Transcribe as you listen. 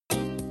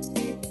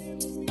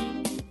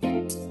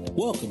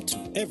Welcome to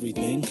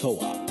Everything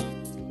Co-op,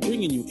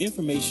 bringing you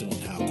information on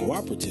how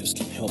cooperatives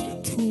can help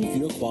improve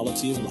your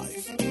quality of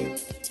life.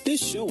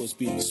 This show is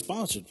being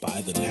sponsored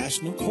by the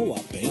National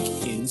Co-op Bank,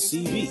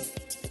 NCB.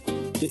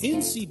 The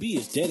NCB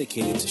is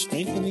dedicated to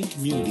strengthening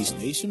communities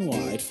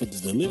nationwide for the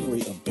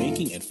delivery of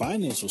banking and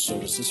financial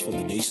services for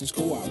the nation's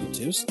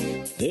cooperatives,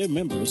 their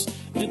members,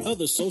 and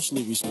other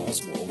socially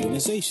responsible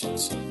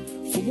organizations.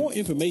 For more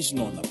information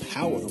on the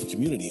power of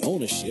community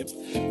ownership,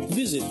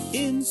 visit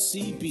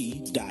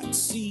ncb.coop.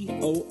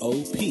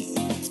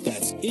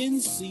 That's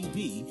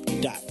ncb.coop.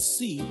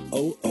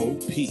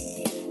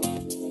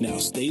 Now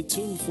stay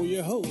tuned for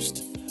your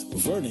host,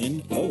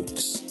 Vernon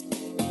Oakes.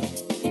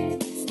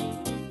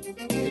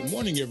 Good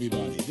morning,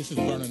 everybody. This is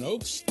Vernon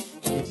Oakes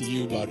coming to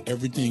you about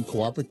Everything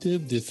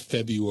Cooperative this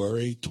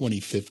February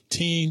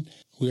 2015.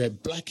 We're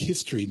at Black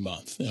History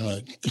Month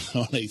on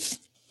a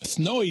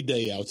snowy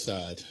day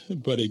outside,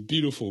 but a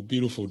beautiful,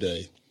 beautiful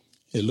day.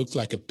 It looks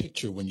like a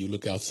picture when you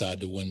look outside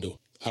the window.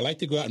 I like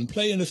to go out and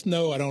play in the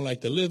snow. I don't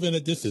like to live in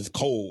it. This is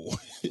cold.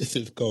 This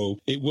is cold.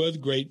 It was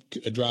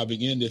great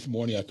driving in this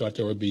morning. I thought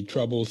there would be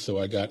trouble, so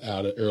I got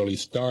out an early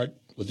start,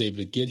 was able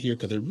to get here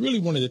because I really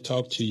wanted to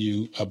talk to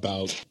you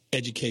about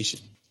education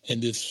in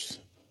this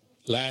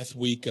last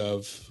week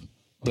of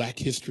Black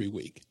History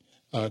Week.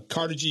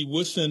 Carter G.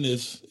 Woodson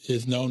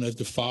is known as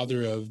the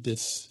father of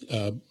this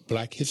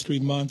Black History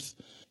Month.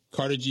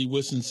 Carter G.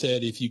 Woodson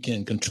said, if you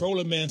can control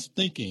a man's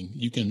thinking,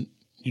 you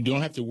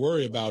don't have to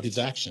worry about his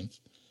actions.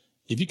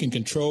 If you can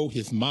control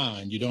his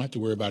mind, you don't have to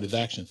worry about his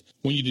actions.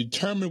 When you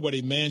determine what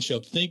a man shall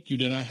think, you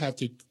do not have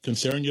to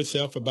concern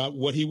yourself about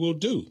what he will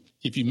do.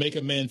 If you make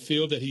a man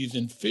feel that he is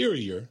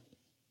inferior,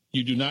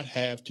 you do not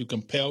have to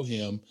compel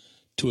him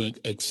to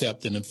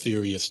accept an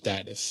inferior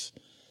status.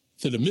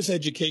 So The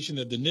Miseducation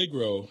of the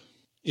Negro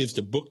is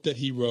the book that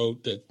he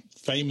wrote that's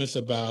famous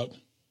about,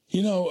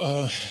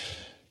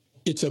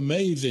 it's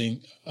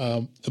amazing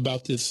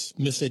about this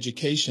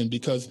miseducation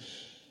because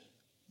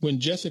when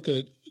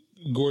Jessica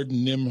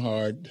Gordon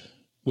Nimhard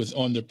was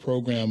on the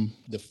program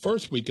the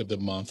first week of the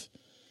month,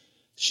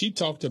 she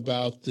talked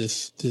about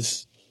this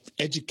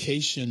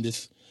education,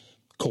 this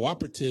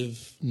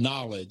cooperative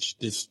knowledge,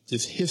 this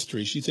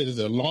history. She said there's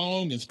a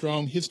long and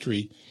strong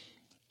history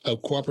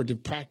of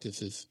cooperative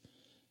practices,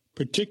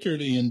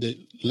 particularly in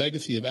the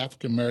legacy of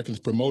African Americans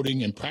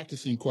promoting and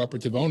practicing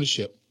cooperative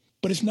ownership.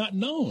 But it's not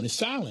known. It's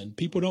silent.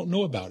 People don't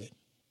know about it.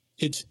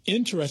 It's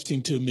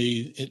interesting to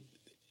me.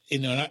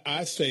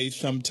 I say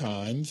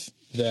sometimes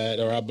that,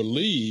 or I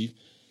believe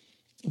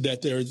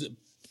that there's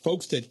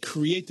folks that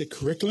create the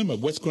curriculum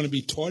of what's going to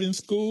be taught in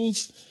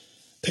schools.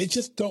 They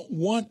just don't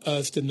want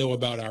us to know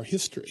about our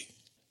history.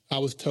 I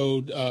was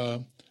told,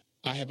 I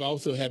have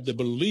also had the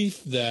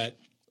belief that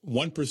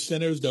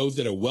 1%ers, those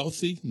that are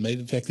wealthy,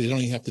 maybe in fact they don't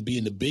even have to be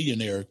in the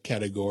billionaire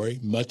category,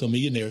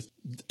 multimillionaires.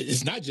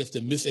 It's not just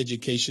a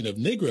miseducation of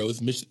Negroes,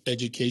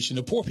 miseducation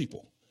of poor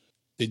people.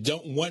 They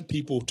don't want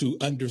people to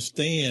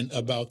understand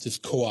about this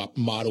co-op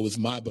model is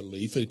my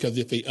belief, because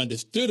if they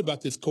understood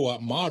about this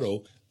co-op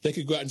model, they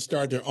could go out and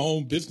start their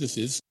own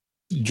businesses,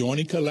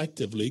 joining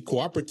collectively,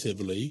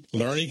 cooperatively,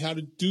 learning how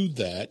to do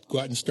that, go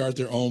out and start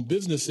their own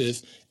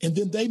businesses, and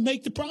then they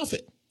make the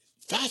profit.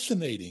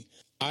 Fascinating.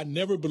 I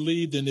never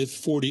believed in this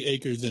 40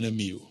 acres and a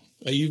mule.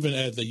 Even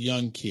as a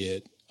young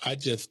kid, I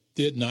just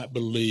did not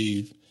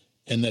believe.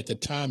 And at the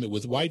time, it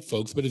was white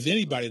folks. But as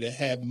anybody that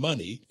had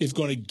money is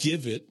going to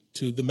give it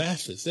to the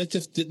masses. That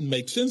just didn't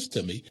make sense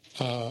to me.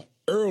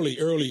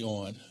 Early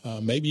on,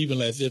 maybe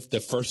even as if the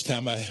first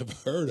time I ever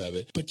heard of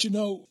it. But,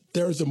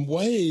 there are some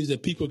ways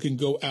that people can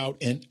go out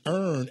and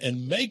earn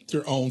and make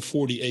their own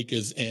 40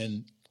 acres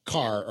and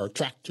car or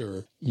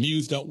tractor.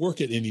 Mules don't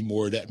work it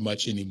anymore that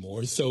much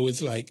anymore. So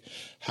it's like,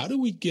 how do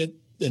we get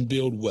and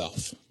build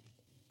wealth?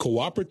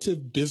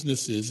 Cooperative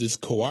businesses, this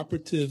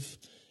cooperative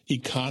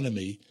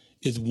economy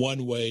is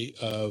one way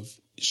of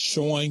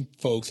showing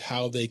folks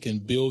how they can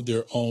build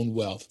their own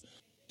wealth.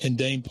 And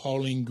Dame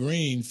Pauline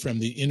Green from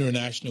the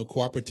International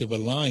Cooperative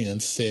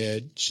Alliance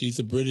said, she's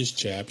a British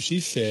chap, she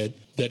said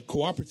that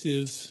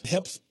cooperatives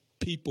helps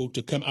people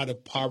to come out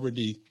of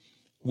poverty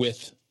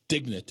with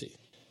dignity.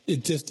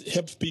 It just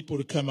helps people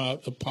to come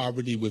out of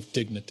poverty with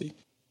dignity.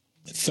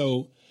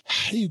 So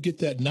how do you get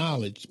that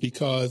knowledge?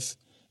 Because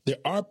there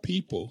are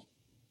people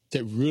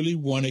that really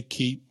want to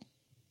keep,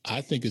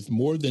 I think it's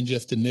more than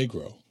just a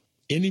Negro.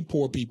 Any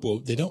poor people,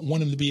 they don't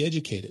want them to be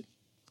educated.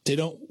 They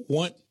don't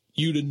want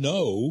you to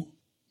know,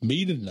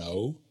 me to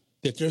know,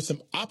 that there's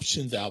some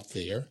options out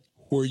there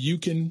where you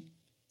can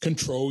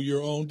control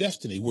your own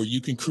destiny, where you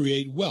can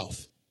create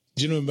wealth. A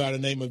gentleman by the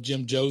name of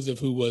Jim Joseph,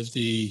 who was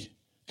the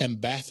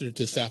ambassador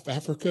to South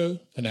Africa,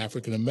 an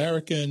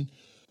African-American,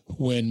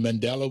 when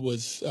Mandela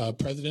was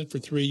president for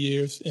 3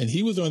 years, and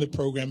he was on the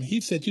program. He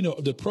said,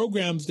 the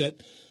programs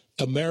that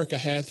America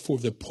has for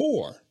the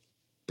poor,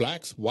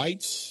 blacks,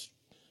 whites,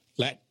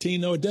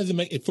 Latino, it doesn't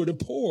make it for the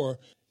poor.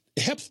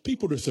 It helps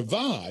people to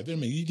survive. I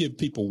mean, you give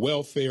people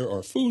welfare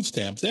or food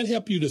stamps, that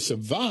help you to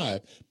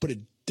survive, but it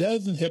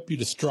doesn't help you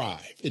to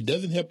strive. It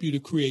doesn't help you to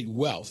create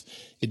wealth.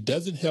 It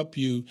doesn't help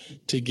you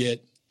to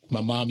get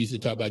My mom used to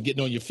talk about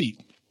getting on your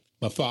feet.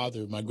 My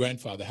father, my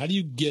grandfather, how do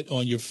you get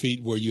on your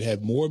feet where you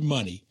have more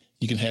money?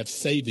 You can have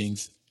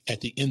savings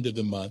at the end of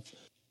the month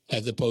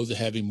as opposed to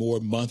having more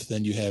months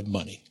than you have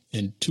money.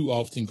 And too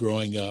often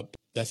growing up,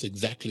 that's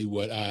exactly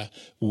what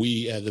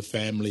we as a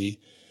family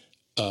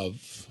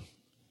of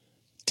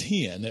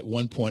 10 at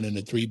one point in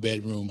a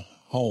 3-bedroom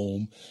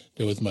home,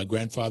 there was my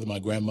grandfather, my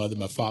grandmother,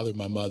 my father,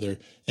 my mother,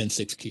 and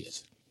 6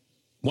 kids.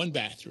 1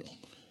 bathroom.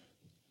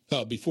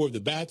 Before the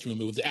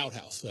bathroom, it was the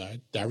outhouse.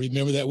 I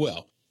remember that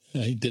well.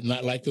 He did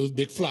not like those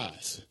big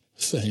flies.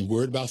 Same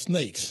word about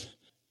snakes.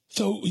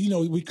 So,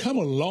 we come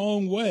a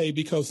long way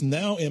because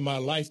now in my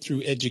life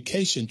through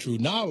education, through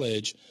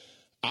knowledge,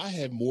 I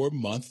have more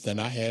months than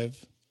I have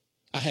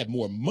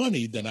more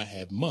money than I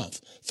have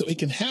months. So it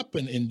can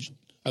happen in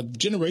a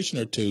generation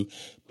or two,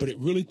 but it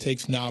really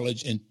takes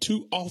knowledge. And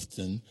too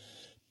often,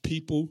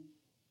 people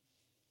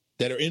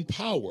that are in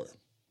power,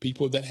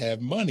 people that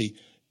have money,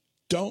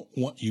 don't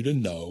want you to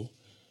know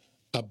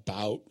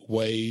about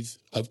ways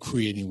of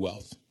creating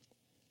wealth.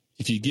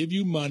 If you give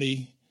you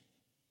money,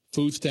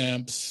 food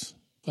stamps,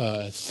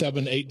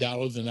 $7,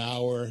 $8 an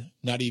hour,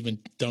 don't even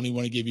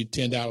want to give you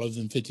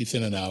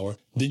 $10.50 an hour,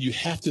 then you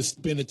have to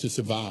spend it to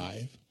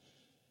survive.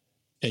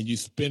 And you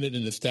spend it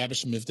in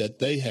establishments that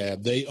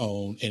they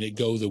own, and it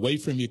goes away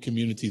from your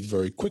communities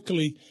very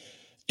quickly.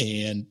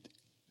 And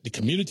the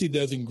community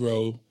doesn't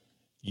grow.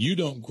 You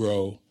don't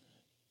grow.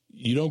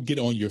 You don't get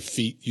on your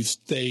feet. You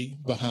stay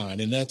behind.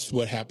 And that's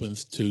what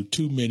happens to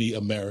too many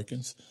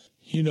Americans.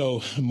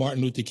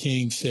 Martin Luther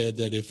King said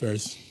that if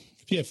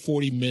you have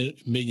 40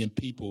 million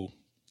people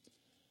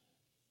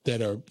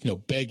that are,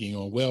 begging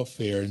on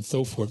welfare and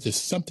so forth, there's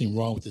something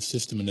wrong with the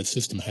system, and the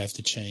system has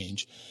to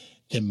change.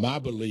 In my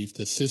belief,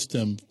 the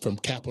system from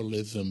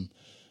capitalism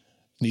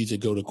needs to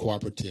go to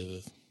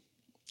cooperatives.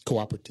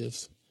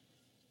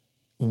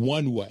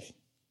 One way.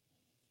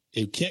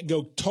 It can't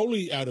go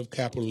totally out of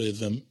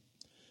capitalism,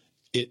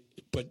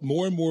 but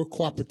more and more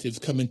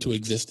cooperatives come into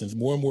existence,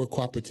 more and more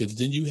cooperatives.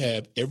 Then you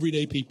have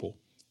everyday people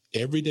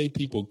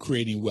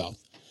creating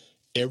wealth,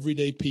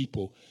 everyday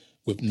people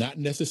with not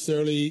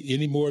necessarily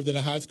any more than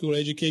a high school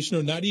education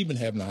or not even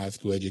having a high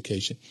school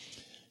education.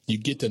 You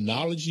get the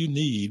knowledge you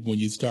need when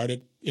you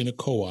started in a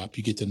co-op.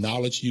 You get the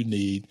knowledge you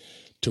need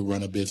to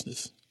run a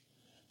business.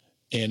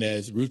 And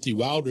as Ruthie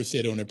Wilder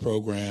said on the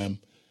program,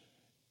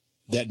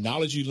 that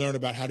knowledge you learn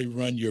about how to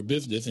run your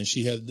business, and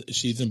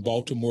she's in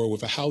Baltimore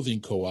with a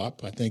housing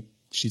co-op. I think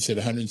she said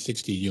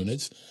 160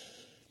 units.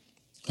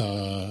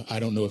 I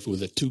don't know if it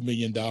was a $2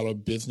 million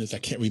business. I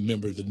can't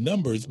remember the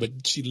numbers,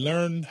 but she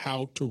learned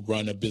how to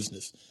run a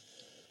business.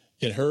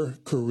 And her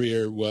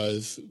career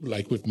was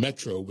like with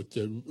Metro, with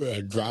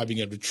the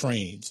driving of the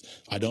trains.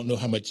 I don't know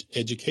how much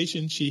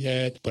education she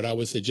had, but I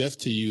would suggest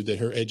to you that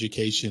her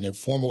education, her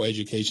formal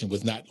education,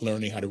 was not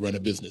learning how to run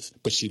a business.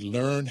 But she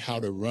learned how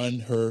to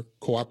run her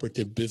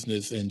cooperative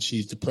business, and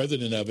she's the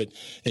president of it.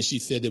 And she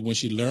said that when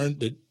she learned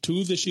the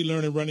tools that she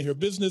learned in running her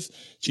business,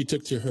 she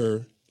took to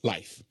her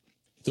life.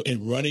 So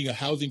in running a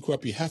housing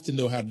co-op, you have to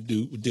know how to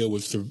deal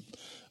with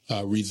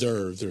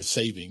reserves or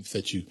savings,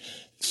 that you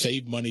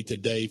save money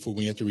today for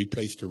when you have to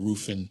replace the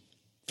roof in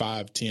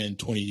 5, 10,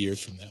 20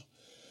 years from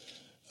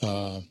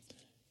now.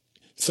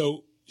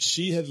 So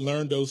she had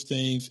learned those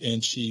things,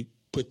 and she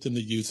put them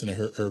to use in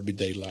her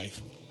everyday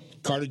life.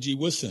 Carter G.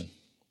 Woodson,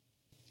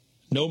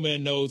 "No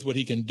man knows what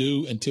he can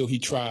do until he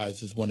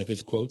tries," is one of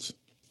his quotes.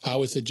 I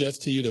would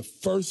suggest to you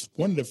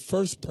one of the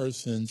first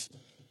persons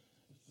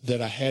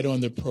that I had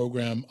on the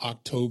program,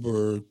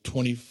 October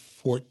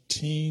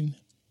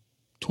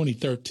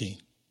 2013,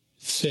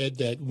 said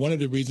that one of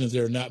the reasons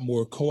there are not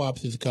more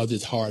co-ops is because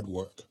it's hard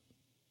work.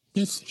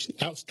 It's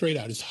straight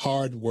out, it's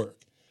hard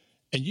work.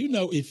 And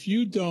if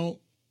you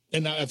don't,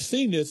 and I've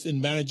seen this in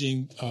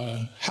managing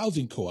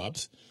housing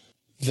co-ops,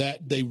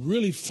 that they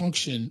really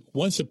function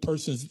once a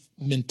person's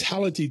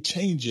mentality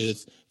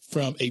changes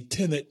from a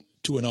tenant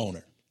to an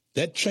owner.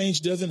 That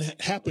change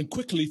doesn't happen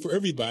quickly for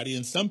everybody,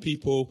 and some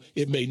people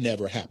it may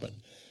never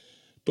happen.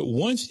 But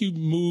once you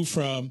move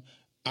from,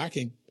 I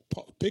can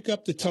pick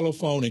up the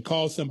telephone and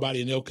call somebody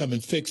and they'll come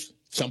and fix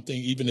something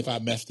even if I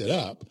messed it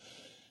up.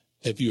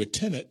 If you're a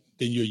tenant,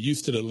 then you're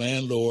used to the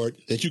landlord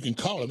that you can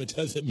call him. It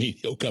doesn't mean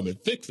he'll come and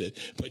fix it,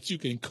 but you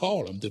can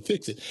call him to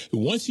fix it.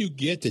 Once you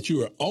get that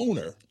you're an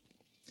owner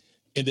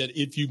and that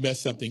if you mess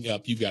something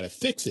up, you've got to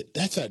fix it.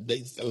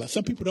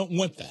 Some people don't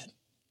want that.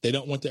 They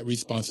don't want that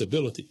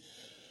responsibility.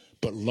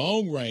 But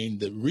long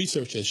range, the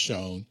research has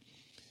shown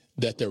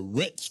that the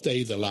rent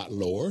stays a lot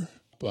lower.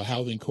 A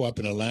housing co-op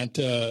in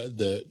Atlanta,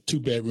 the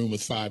 2-bedroom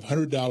was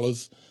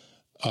 $500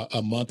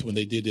 a month when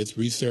they did this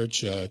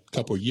research a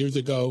couple of years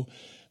ago.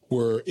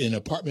 Where in an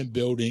apartment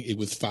building, it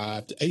was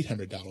 $500 to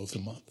 $800 a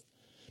month.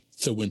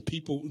 So when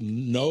people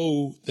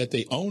know that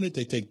they own it,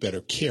 they take better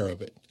care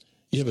of it.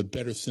 You have a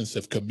better sense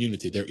of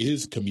community. There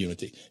is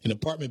community. In an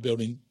apartment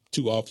building,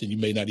 too often you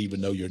may not even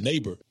know your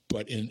neighbor,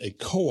 But in a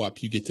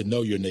co-op, you get to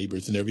know your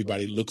neighbors and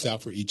everybody looks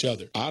out for each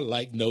other. I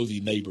like nosy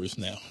neighbors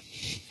now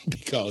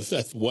because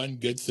that's one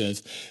good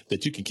sense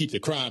that you can keep the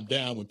crime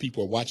down when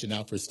people are watching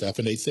out for stuff.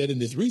 And they said in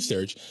this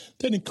research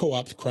that in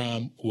co-ops,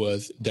 crime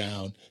was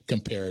down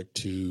compared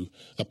to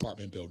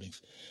apartment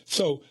buildings.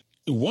 So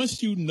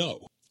once you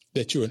know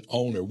that you're an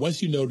owner,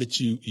 once you know that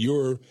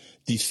your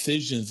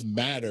decisions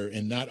matter,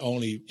 and not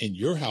only in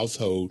your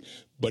household,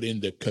 but in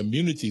the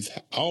communities,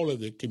 all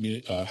of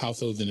the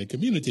households in the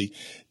community,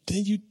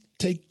 then you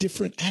take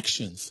different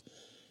actions.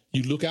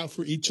 You look out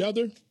for each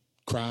other.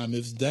 Crime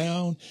is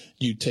down.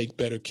 You take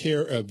better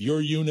care of your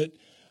unit.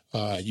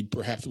 You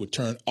perhaps would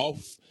turn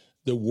off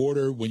the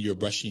water when you're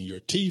brushing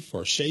your teeth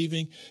or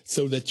shaving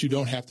so that you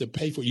don't have to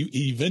pay for it. You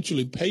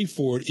eventually pay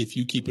for it if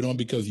you keep it on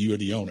because you're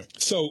the owner.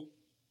 So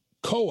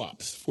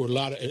co-ops for a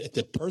lot of, at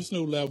the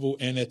personal level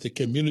and at the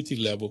community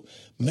level,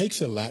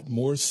 makes a lot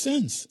more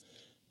sense.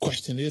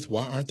 Question is,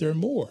 why aren't there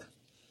more?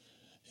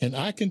 And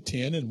I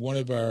contend, and one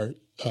of our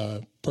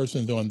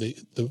persons on the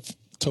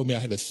told me I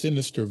had a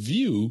sinister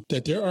view,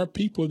 that there are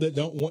people that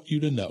don't want you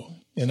to know.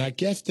 And I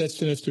guess that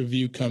sinister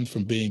view comes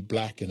from being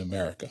black in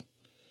America.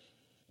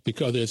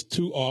 Because there's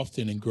too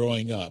often in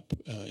growing up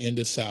in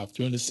the South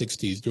during the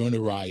 60s, during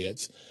the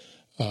riots,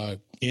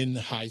 in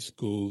high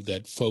school,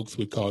 that folks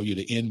would call you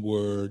the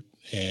N-word,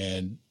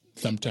 and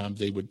sometimes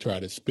they would try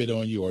to spit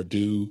on you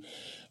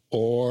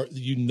or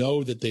you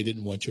know that they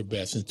didn't want your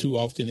best. And too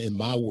often in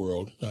my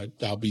world,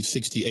 I'll be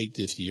 68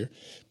 this year,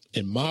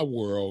 in my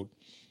world,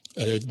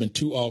 there's been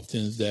too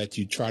often that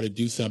you try to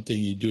do something,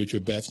 you do it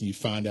your best, and you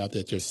find out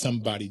that there's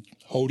somebody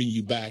holding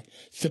you back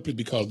simply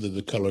because of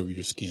the color of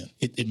your skin.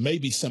 It may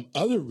be some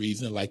other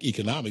reason, like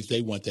economics.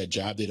 They want that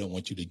job. They don't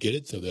want you to get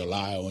it, so they'll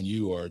lie on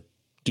you or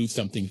do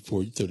something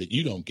for you so that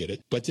you don't get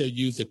it. But they'll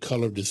use the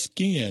color of the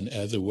skin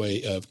as a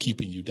way of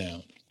keeping you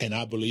down. And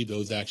I believe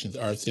those actions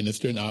are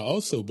sinister. And I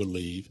also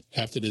believe,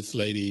 after this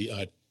lady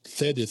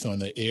said this on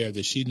the air,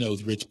 that she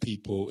knows rich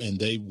people and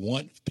they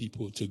want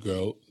people to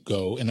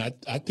go. And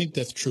I think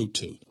that's true,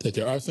 too, that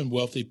there are some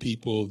wealthy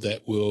people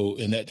that will,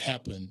 and that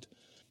happened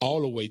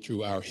all the way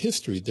through our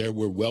history. There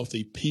were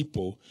wealthy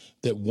people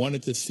that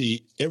wanted to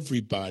see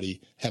everybody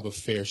have a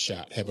fair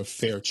shot, have a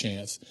fair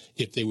chance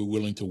if they were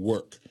willing to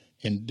work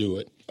and do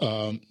it.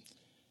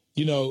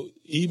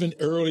 Even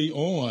early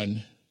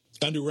on,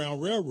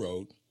 Underground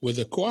Railroad was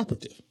a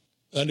cooperative.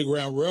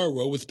 Underground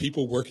Railroad was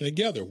people working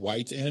together,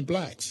 whites and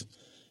blacks.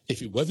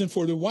 If it wasn't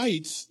for the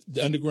whites,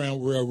 the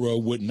Underground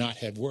Railroad would not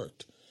have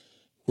worked,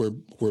 where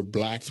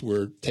blacks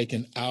were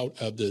taken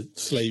out of the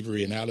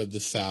slavery and out of the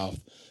South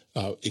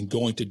and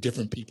going to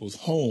different people's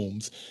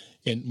homes.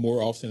 And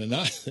more often than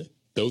not,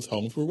 those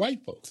homes were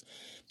white folks.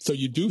 So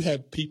you do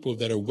have people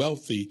that are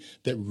wealthy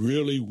that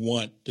really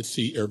want to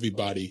see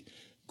everybody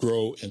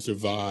grow and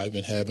survive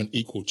and have an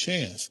equal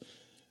chance.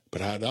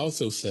 But I'd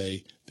also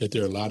say that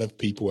there are a lot of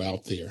people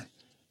out there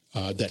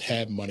that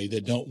have money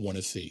that don't want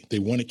to see. They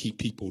want to keep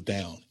people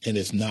down. And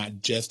it's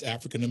not just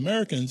African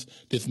Americans,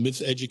 this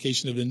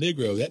miseducation of the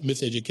Negro. That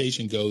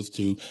miseducation goes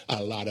to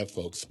a lot of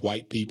folks,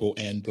 white people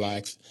and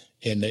blacks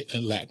and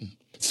Latin.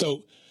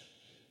 So,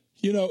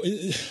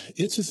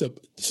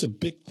 it's a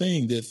big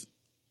thing this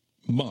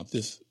month,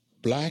 this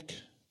Black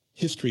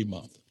History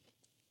Month,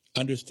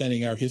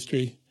 understanding our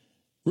history.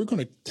 We're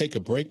going to take a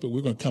break, but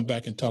we're going to come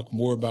back and talk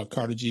more about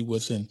Carter G.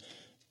 Woodson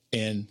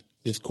and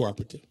this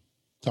cooperative.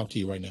 Talk to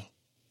you right now.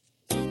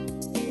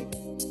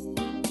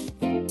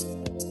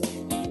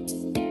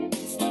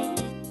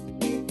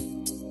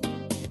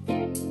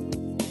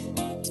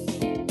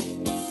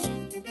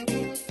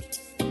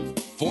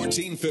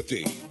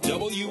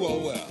 $14.50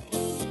 WOL.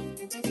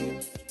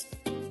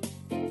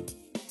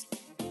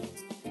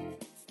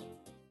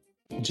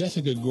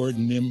 Jessica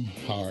Gordon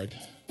Nembhard,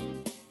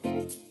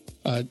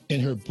 in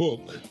her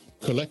book,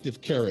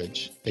 Collective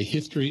Courage, A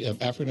History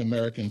of African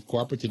American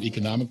Cooperative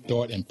Economic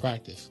Thought and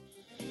Practice,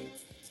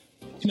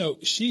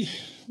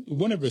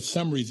 one of her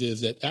summaries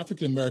is that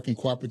African American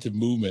cooperative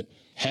movement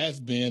has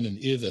been and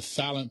is a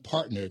silent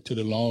partner to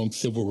the long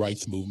civil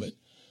rights movement.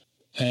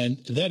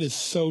 And that is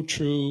so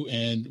true.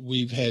 And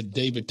we've had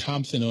David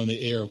Thompson on the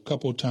air a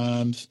couple of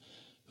times,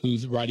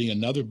 who's writing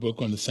another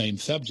book on the same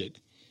subject.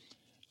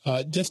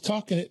 Just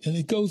talking, and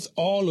it goes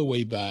all the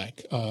way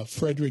back.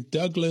 Frederick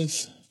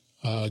Douglass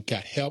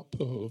got help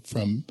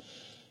from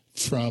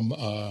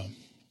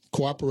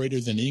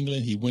cooperators in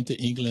England. He went to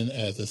England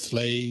as a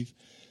slave.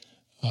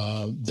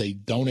 They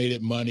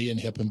donated money and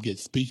helped him get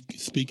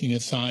speaking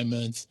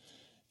assignments.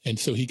 And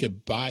so he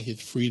could buy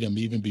his freedom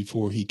even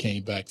before he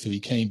came back. So he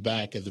came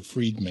back as a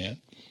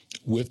freedman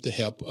with the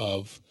help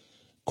of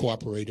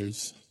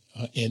cooperators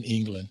in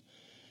England.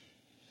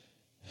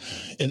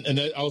 And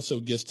that also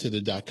gets to the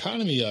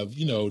dichotomy of,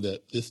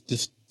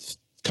 this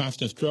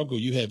constant struggle.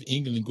 You have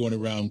England going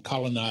around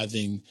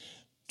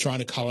trying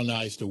to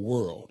colonize the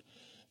world.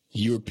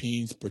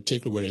 Europeans,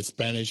 particularly whether it's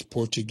Spanish,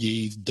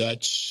 Portuguese,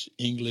 Dutch,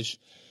 English,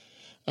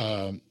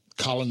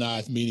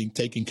 colonized, meaning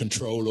taking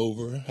control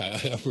over,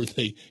 however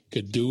they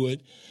could do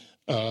it.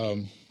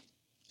 And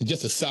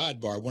just a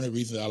sidebar, one of the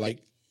reasons I like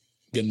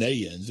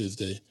Ghanaians is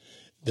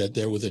that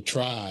there was a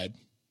tribe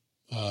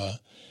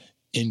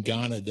in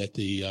Ghana that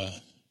the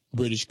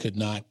British could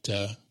not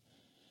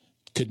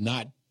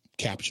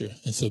capture,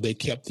 and so they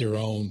kept their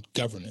own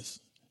governance.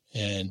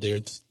 And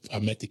I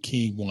met the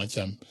king once.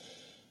 I'm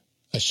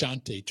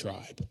Ashanti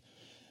tribe.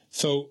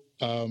 So,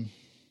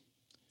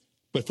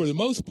 but for the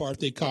most part,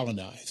 they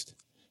colonized.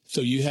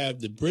 So you have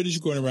the British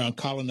going around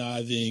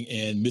colonizing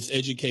and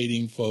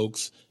miseducating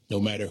folks, no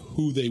matter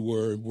who they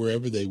were,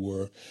 wherever they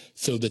were,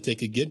 so that they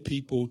could get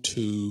people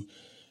to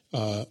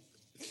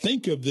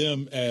think of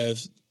them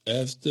as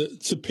the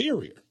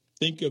superior.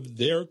 Think of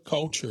their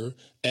culture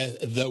as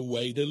the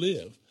way to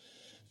live.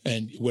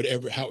 And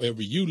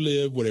however you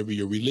live, whatever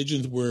your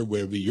religions were,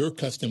 whatever your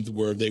customs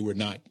were, they were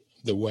not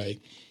the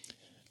way.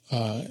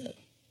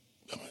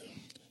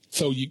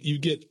 So you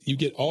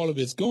get all of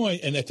this going,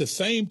 and at the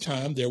same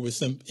time, there were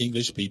some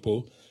English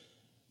people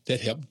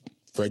that helped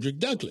Frederick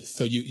Douglass.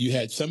 So you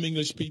had some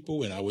English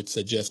people, and I would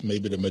suggest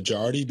maybe the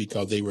majority,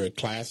 because they were a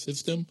class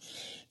system,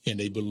 and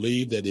they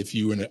believed that if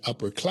you were in the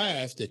upper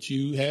class, that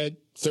you had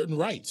certain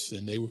rights,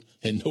 and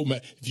no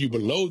matter if you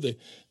below the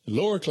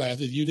lower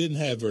classes, you didn't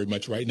have very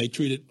much right, and they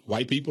treated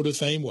white people the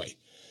same way.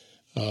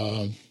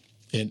 And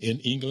in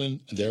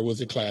England, there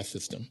was a class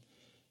system.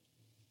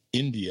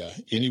 India,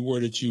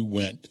 anywhere that you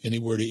went,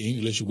 anywhere the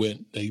English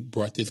went, they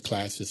brought this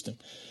class system.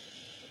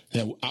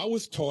 Now, I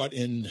was taught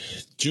in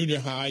junior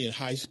high and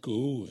high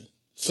school,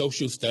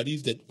 social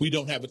studies, that we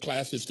don't have a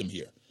class system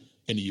here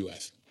in the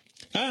U.S.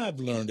 I've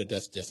learned that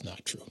that's just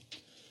not true.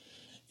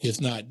 It's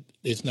not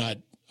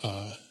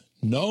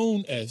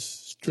known as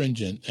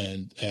stringent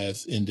and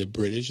as in the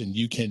British, and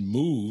you can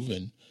move,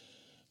 and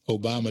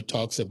Obama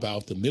talks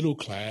about the middle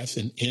class,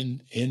 and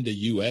in the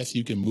U.S.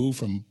 you can move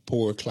from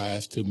poor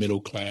class to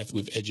middle class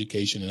with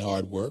education and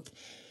hard work.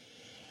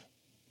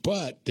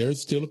 But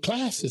there's still a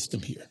class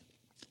system here.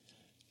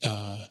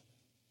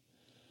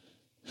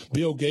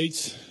 Bill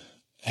Gates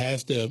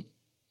has the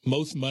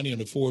most money on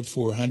the Forbes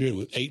 400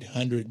 with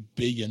 $80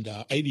 billion.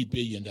 $80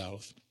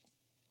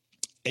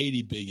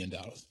 billion.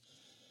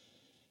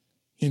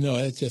 You know,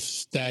 that's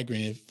just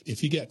staggering.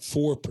 If you got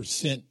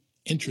 4%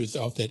 interest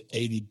off that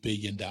 $80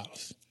 billion,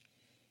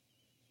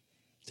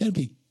 that'd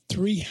be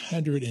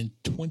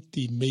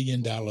 $320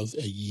 million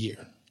a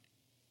year.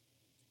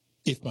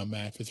 If my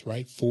math is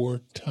right, 4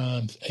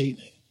 times 8,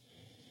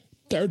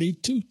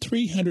 32,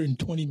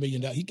 $320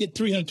 million. He get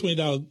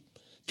 $320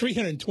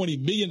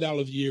 million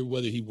a year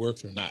whether he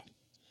works or not.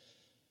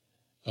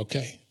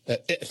 Okay,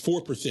 at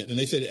 4%. And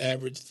they said the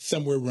average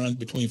somewhere runs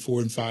between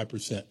 4 and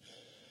 5%.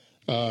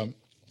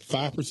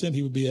 5%,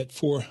 he would be at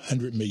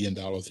 $400 million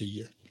a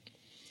year.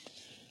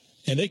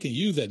 And they can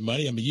use that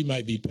money. I mean, you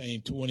might be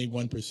paying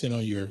 21%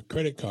 on your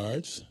credit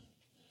cards.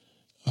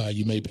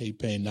 You may be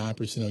paying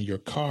 9% on your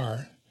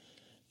car,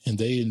 and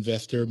they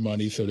invest their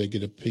money so they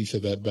get a piece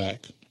of that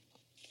back.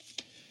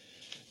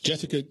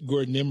 Jessica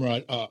Gordon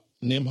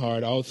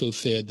Nimhard also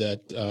said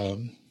that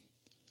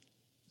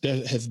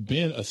there has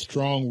been a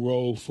strong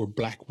role for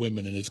black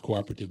women in this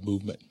cooperative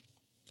movement.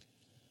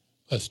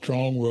 A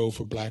strong role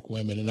for black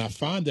women. And I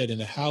find that in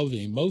the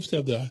housing, most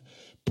of the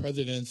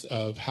presidents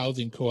of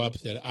housing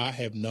co-ops that I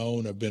have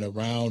known or been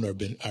around or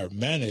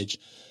managed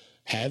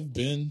have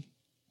been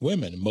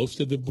women. Most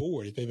of the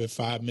board, if they have a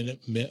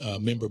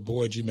 5-member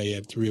board, you may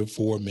have 3 or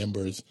 4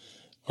 members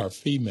are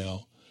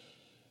female.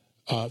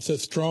 It's a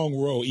strong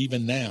role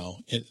even now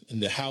in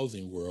the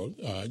housing world.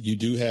 You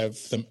do have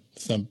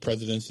some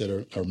presidents that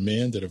are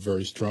men that are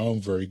very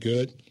strong, very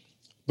good,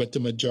 but the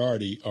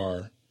majority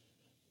are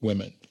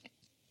women.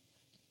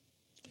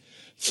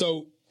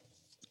 So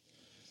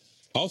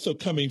also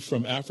coming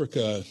from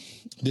Africa,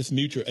 this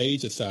mutual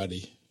aid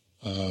society,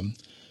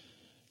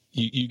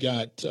 you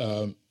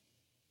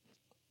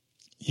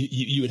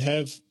would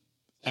have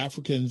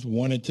Africans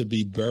wanted to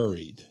be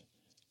buried,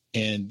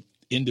 and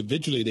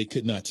individually they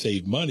could not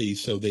save money,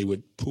 so they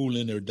would pool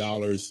in their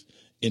dollars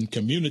in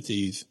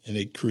communities, and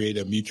they create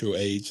a mutual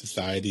aid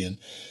society,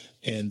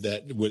 and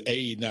that would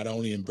aid not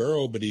only in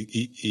burial, but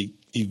it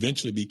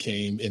eventually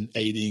became in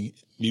aiding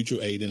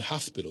mutual aid in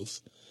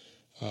hospitals.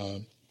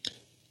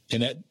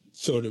 And that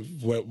sort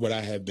of what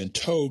I have been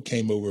told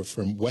came over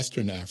from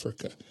Western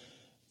Africa,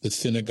 the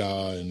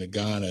Senegal and the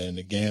Ghana and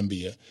the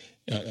Gambia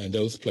and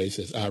those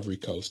places, Ivory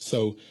Coast.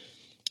 So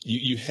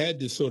you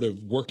had this sort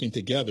of working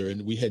together,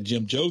 and we had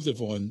Jim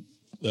Joseph on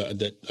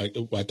that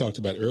I talked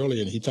about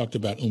earlier, and he talked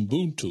about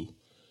Ubuntu,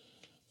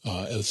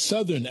 a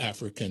Southern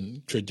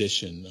African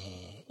tradition,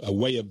 a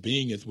way of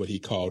being is what he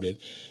called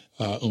it.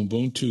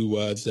 Ubuntu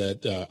was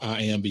that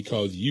I am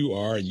because you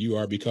are, and you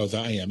are because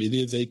I am. It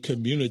is a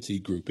community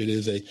group. It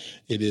is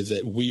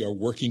that we are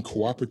working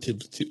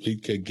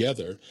cooperatively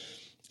together.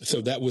 So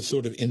that was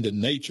sort of in the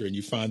nature, and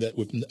you find that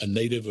with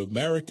Native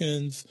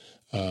Americans,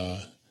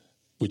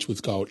 which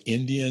was called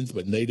Indians,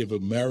 but Native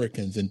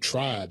Americans and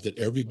tribes, that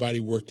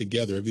everybody worked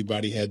together.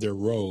 Everybody had their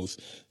roles.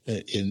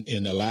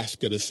 In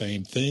Alaska, the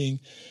same thing.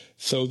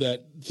 So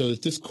that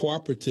this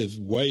cooperative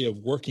way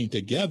of working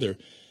together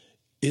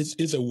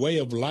is a way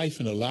of life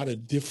in a lot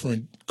of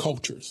different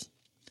cultures.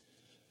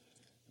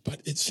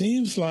 But it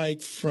seems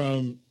like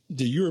from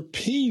the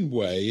European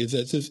way is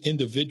that this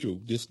individual,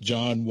 this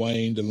John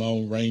Wayne, the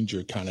Lone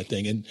Ranger kind of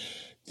thing. And,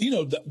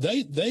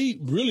 they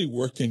really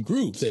worked in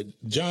groups. That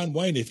John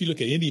Wayne, if you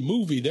look at any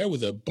movie, there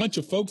was a bunch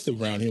of folks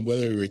around him,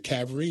 whether they were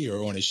cavalry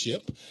or on a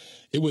ship.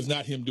 It was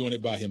not him doing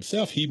it by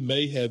himself. He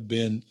may have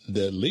been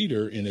the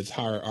leader in his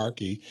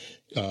hierarchy,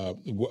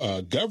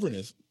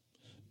 governance,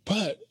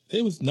 but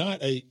it was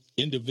not a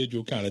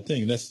individual kind of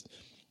thing. It's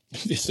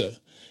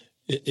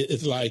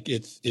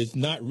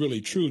not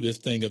really true, this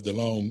thing of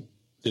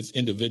this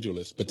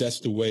individualist, but that's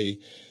the way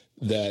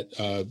that,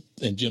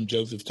 and Jim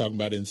Joseph's talking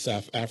about in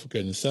South Africa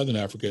and in Southern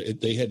Africa,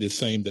 they had this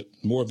same, that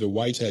more of the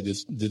whites had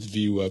this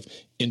view of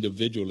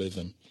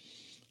individualism.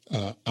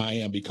 I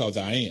am because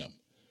I am,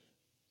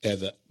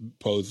 as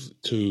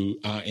opposed to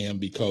I am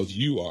because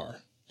you are,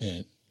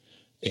 and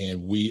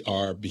we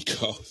are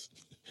because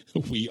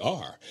we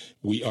are.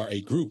 We are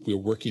a group. We're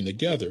working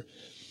together.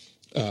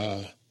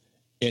 And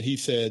he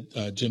said,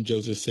 Jim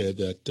Joseph said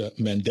that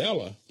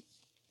Mandela,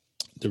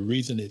 the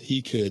reason that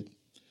he could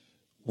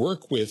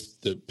work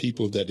with the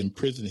people that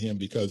imprisoned him,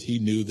 because he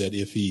knew that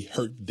if he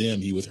hurt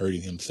them, he was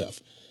hurting himself.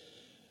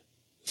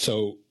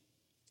 So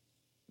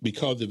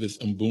because of his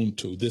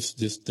Ubuntu,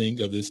 this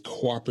thing of this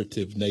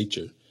cooperative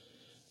nature,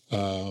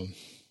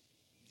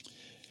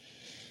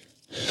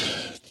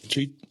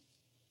 treat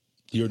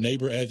your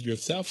neighbor as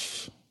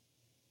yourself,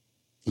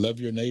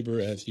 love your neighbor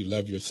as you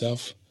love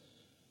yourself.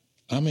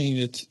 I mean,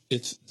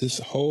 it's this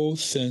whole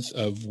sense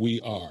of we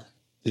are,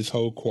 this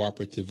whole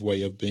cooperative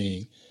way of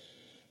being.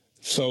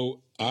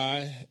 So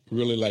I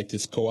really like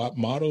this co-op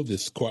model,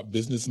 this co-op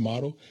business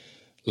model.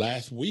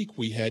 Last week,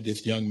 we had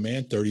this young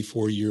man,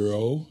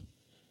 34-year-old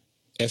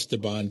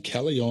Esteban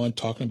Kelly, on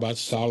talking about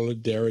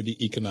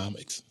solidarity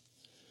economics.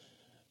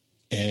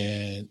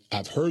 And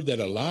I've heard that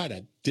a lot.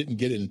 I didn't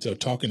get it until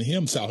talking to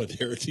him.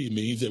 Solidarity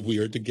means that we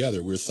are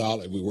together. We're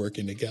solid. We're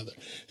working together.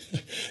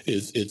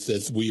 It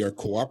says we are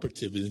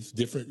cooperative. It's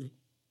different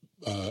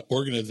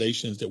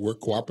organizations that work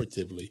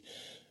cooperatively.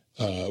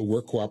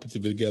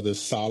 Together,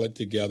 solid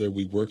together.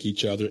 We work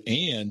each other.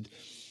 And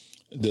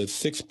the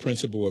sixth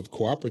principle of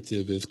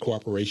cooperative is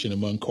cooperation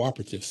among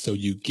cooperatives. So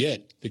you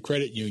get the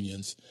credit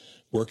unions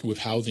working with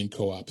housing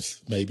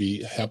co-ops,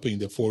 maybe helping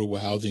the affordable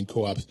housing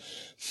co-ops,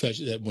 such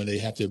that when they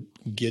have to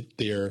get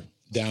their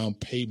down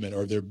payment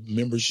or their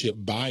membership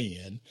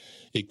buy-in,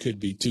 it could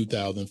be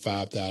 $2,000,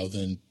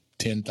 $5,000,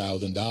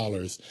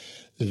 $10,000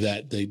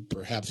 that they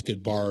perhaps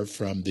could borrow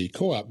from the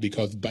co-op,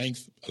 because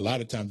banks, a lot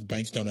of times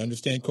banks don't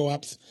understand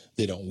co-ops.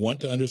 They don't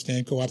want to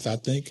understand co-ops, I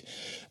think.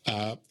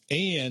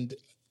 And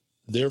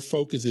their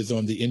focus is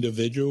on the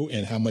individual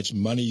and how much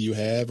money you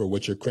have or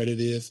what your credit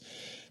is.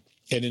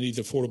 And in these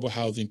affordable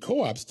housing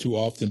co-ops, too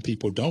often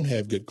people don't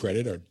have good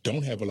credit or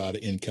don't have a lot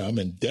of income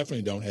and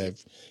definitely don't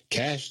have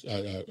cash,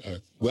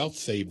 wealth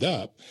saved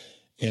up.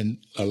 And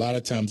a lot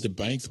of times the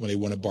banks, when they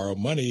want to borrow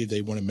money,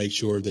 they want to make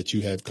sure that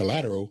you have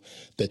collateral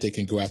that they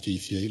can go after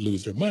if you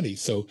lose their money.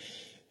 So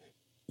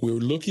we're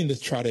looking to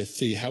try to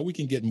see how we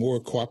can get more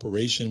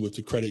cooperation with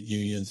the credit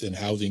unions and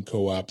housing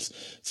co-ops,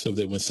 so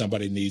that when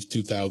somebody needs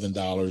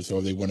 $2,000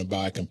 or they want to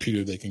buy a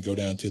computer, they can go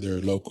down to their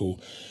local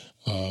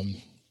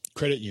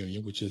credit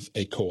union, which is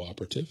a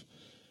cooperative.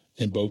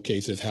 In both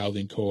cases,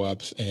 housing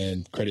co-ops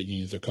and credit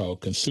unions are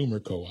called consumer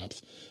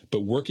co-ops.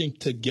 But working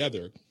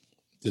together,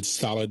 the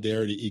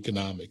solidarity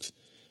economics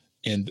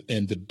and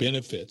the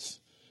benefits.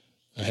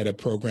 I had a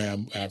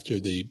program after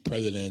the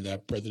President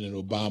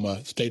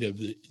Obama State of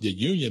the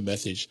Union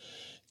message,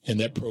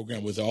 and that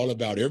program was all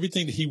about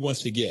everything that he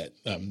wants to get.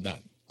 Not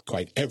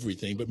quite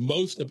everything, but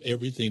most of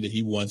everything that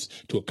he wants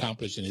to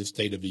accomplish in his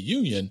State of the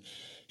Union,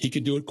 he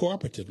could do it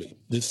cooperatively,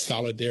 this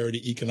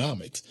solidarity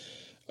economics.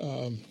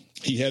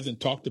 He hasn't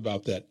talked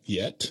about that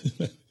yet,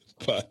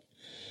 but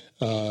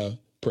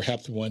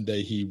perhaps one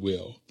day he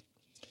will.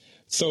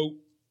 So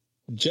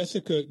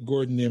Jessica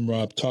Gordon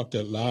Nimrod talked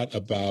a lot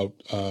about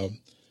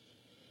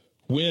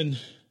when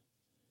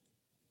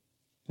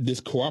this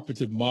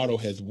cooperative model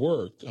has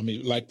worked. I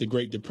mean, like the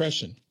Great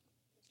Depression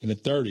in the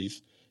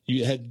 30s,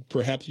 you had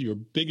perhaps your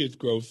biggest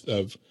growth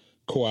of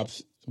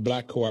co-ops,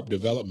 black co-op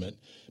development,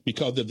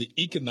 because of the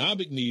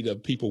economic need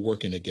of people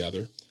working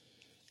together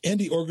and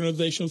the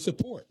organizational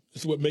support.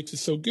 That's what makes it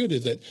so good,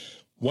 is that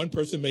one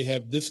person may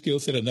have this skill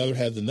set, another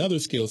has another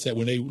skill set.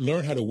 When they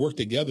learn how to work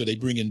together, they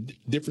bring in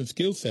different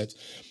skill sets.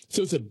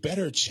 So it's a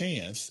better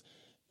chance.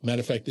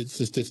 Matter of fact, the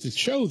statistics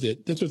shows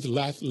it. There's a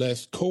lot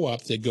less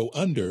co-ops that go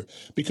under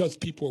because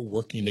people are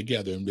working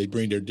together and they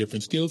bring their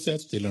different skill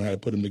sets. They learn how to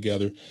put them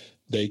together.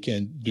 They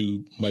can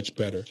do much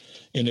better.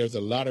 And there's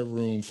a lot of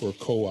room for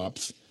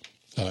co-ops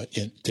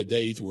in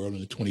today's world,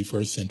 in the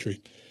 21st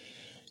century.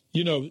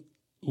 You know,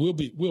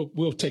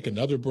 we'll take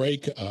another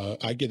break.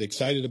 I get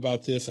excited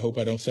about this. I hope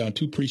I don't sound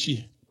too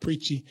preachy,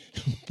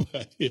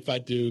 but if I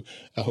do,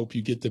 I hope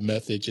you get the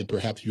message, and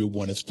perhaps you'll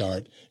want to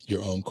start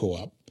your own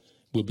co-op.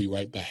 We'll be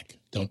right back.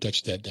 Don't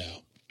touch that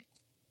dial.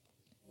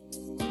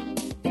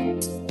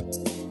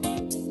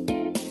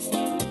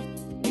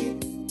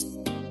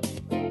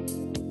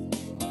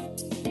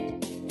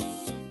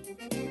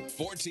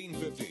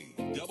 1450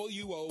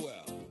 WOL.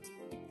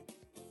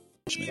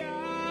 It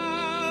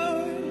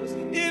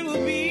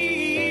will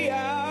be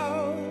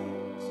ours.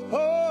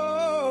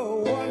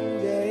 Oh,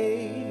 one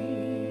day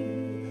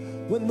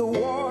when the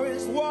war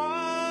is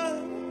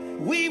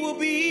won, we will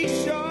be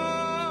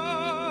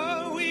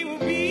sure. We will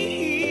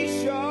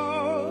be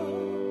sure.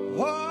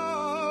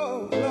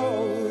 Oh,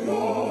 glory,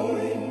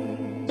 glory,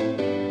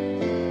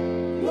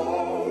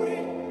 glory.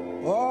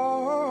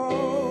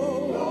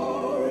 Oh,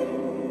 glory,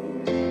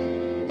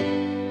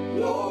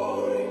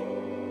 glory.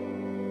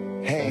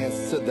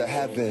 Hands to the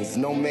heavens,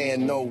 no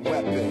man, no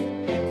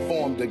weapon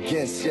formed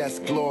against, yes,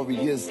 glory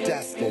is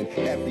destined.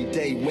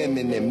 Everyday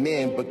women and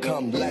men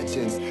become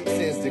legends.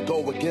 Sins that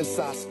go against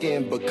our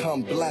skin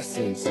become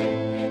blessings.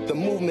 The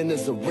movement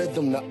is a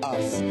rhythm to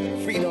us.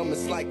 Freedom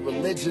is like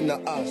religion to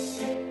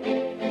us.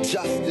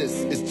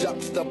 Justice is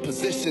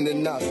juxtaposition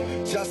in us.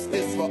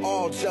 Justice for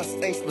all just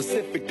ain't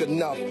specific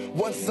enough.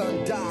 One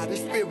son died, the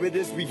spirit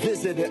is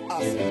revisiting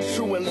us.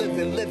 True and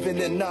living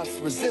in us.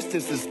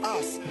 Resistance is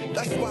us.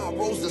 That's why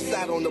Rosa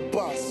sat on the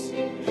bus.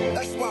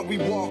 That's why we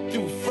walk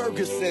through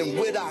Ferguson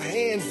with our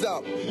hands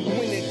up.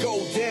 When it go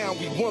down,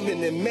 we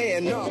woman and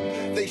man up.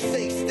 They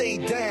say stay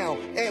down,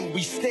 and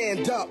we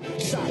stand up.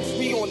 Shots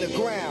be on the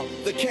ground,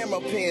 the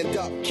camera panned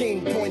up.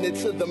 King pointed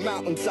to the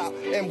mountaintop,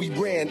 and we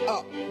ran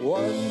up.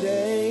 One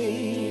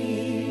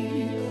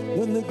day,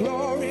 when the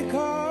glory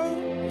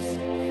comes,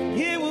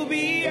 it will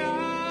be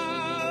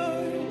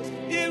ours.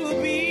 It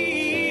will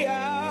be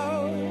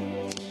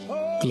ours.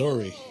 Oh,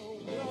 Glory.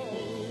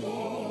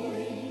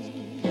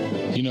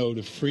 You know,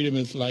 the freedom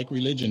is like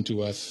religion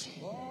to us.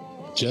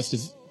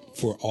 Justice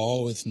for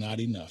all is not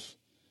enough.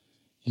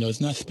 You know,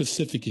 it's not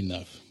specific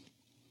enough.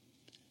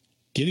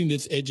 Getting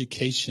this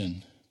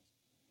education,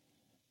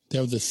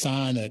 there was a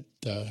sign at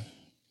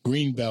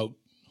Greenbelt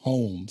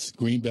Homes.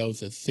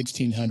 Greenbelt's a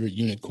 1,600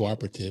 unit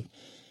cooperative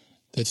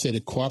that said a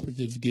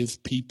cooperative gives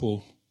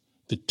people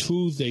the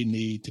tools they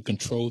need to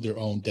control their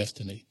own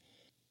destiny.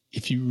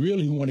 If you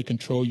really want to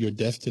control your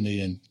destiny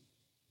and,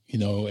 you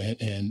know,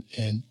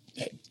 and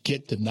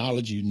get the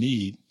knowledge you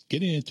need,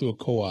 getting into a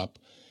co-op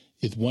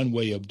is one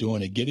way of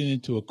doing it. Getting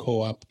into a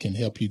co-op can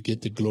help you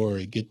get the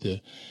glory, get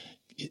the,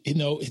 you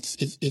know,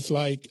 it's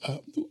like,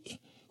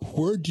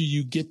 where do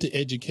you get the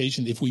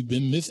education? If we've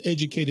been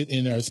miseducated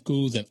in our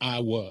schools, and I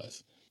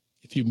was,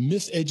 if you're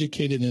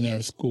miseducated in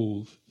our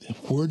schools, then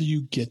where do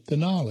you get the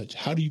knowledge?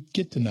 How do you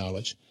get the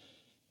knowledge?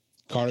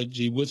 Carter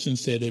G. Woodson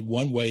said that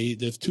one way,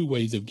 there's two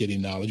ways of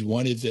getting knowledge.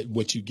 One is that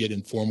what you get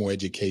in formal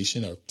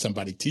education or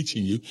somebody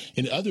teaching you,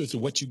 and the other is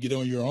what you get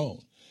on your own.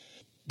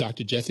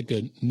 Dr.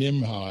 Jessica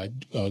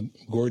Nimhard,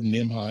 Gordon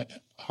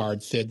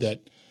Nimhard said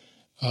that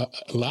a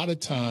lot of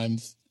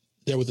times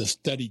there was a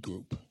study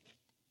group.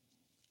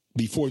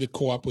 Before the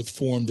co-op was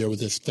formed, there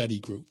was a study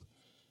group.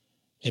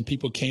 And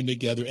people came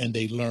together and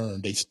they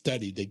learned, they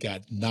studied, they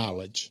got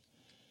knowledge.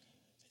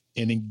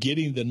 And in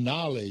getting the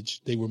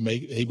knowledge, they were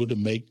able to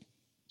make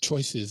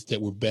choices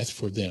that were best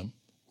for them,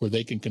 where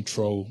they can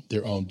control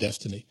their own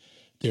destiny.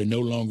 They're no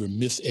longer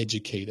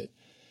miseducated.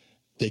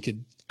 They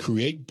could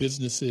create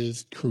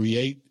businesses,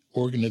 create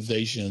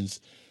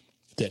organizations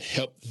that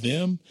help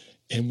them.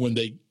 And when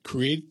they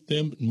create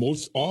them,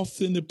 most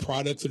often the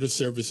products or the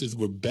services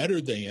were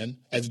better than,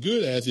 as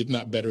good as, if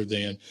not better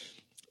than,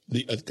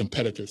 the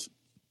competitors.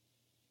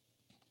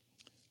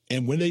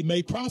 And when they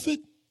made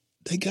profit,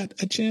 they got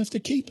a chance to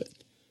keep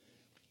it.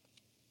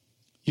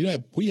 You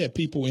know, we had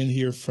people in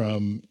here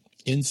from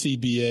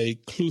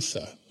NCBA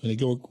CLUSA, and they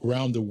go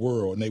around the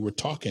world, and they were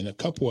talking, a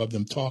couple of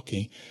them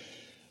talking,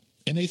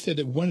 and they said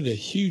that one of the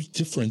huge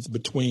difference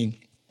between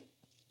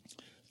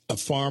a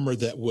farmer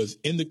that was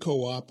in the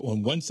co-op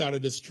on one side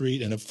of the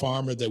street and a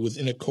farmer that was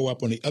in a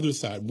co-op on the other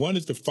side. One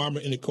is the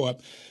farmer in the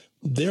co-op,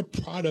 their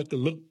product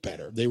looked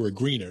better. They were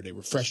greener, they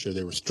were fresher,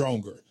 they were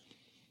stronger.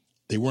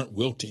 They weren't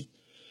wilting.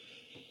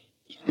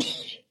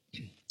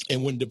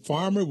 And when the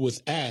farmer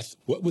was asked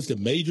what was the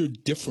major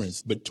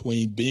difference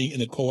between being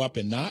in a co-op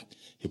and not,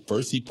 at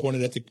first he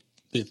pointed at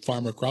the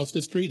farmer across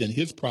the street and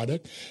his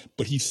product,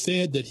 but he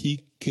said that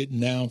he could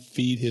now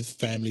feed his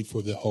family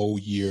for the whole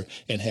year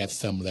and have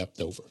some left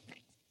over.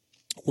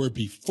 Where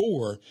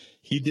before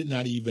he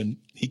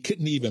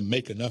couldn't even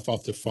make enough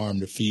off the farm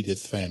to feed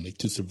his family,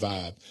 to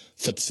survive,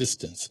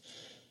 subsistence.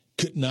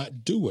 Could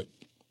not do it.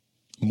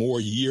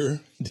 More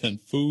year than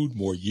food,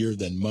 more year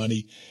than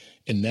money.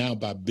 And now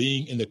by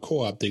being in the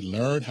co-op, they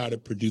learned how to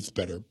produce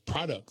better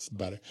products,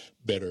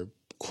 better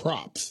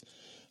crops.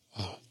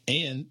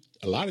 And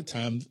a lot of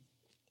times,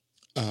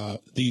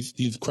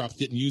 these crops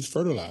didn't use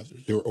fertilizer.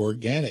 They were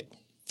organic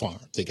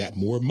farms. They got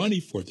more money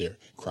for their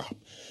crop.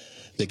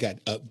 They got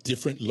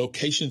different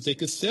locations they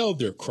could sell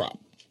their crop,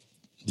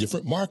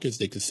 different markets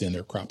they could send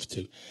their crops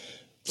to,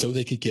 so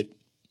they could get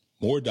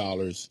more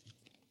dollars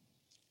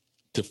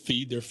to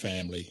feed their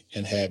family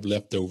and have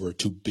leftover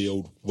to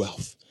build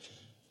wealth,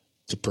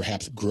 to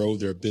perhaps grow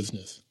their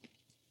business.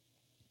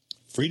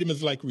 Freedom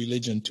is like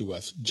religion to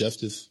us.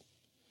 Justice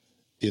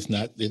is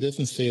not, it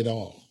doesn't say it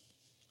all.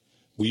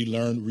 We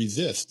learn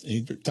resist. And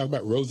you talk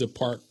about Rosa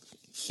Parks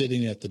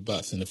sitting at the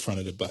bus, in the front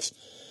of the bus.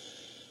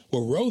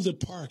 Well, Rosa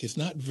Parks is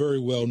not very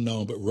well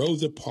known, but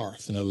Rosa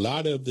Parks and a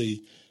lot of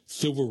the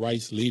civil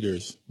rights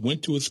leaders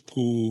went to a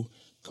school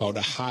called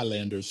the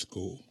Highlander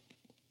School.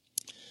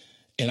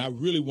 And I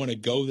really want to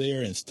go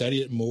there and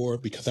study it more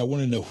because I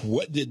want to know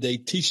what did they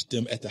teach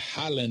them at the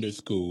Highlander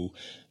School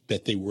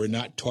that they were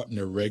not taught in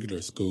their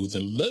regular schools.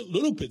 And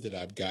little bit that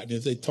I've gotten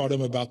is they taught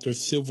them about their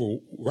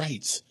civil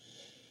rights.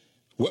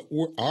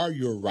 What are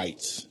your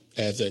rights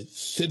as a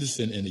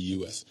citizen in the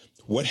U.S.?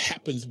 What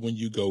happens when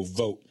you go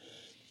vote?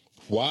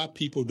 Why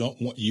people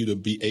don't want you to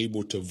be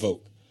able to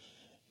vote?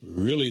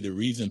 Really, the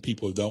reason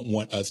people don't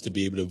want us to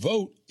be able to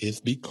vote is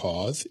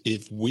because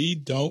if we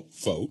don't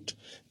vote,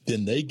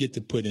 then they get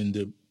to put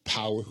into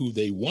power who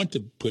they want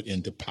to put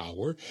into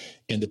power,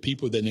 and the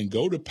people that then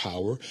go to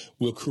power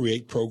will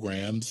create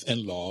programs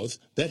and laws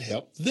that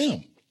help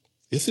them.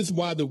 This is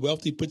why the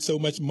wealthy put so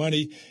much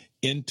money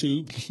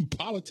into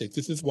politics.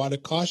 This is why the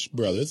Koch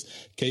brothers,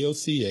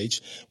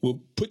 K-O-C-H,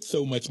 will put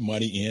so much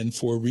money in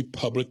for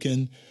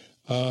Republican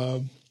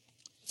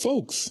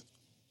folks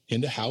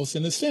in the House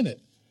and the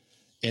Senate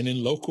and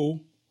in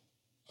local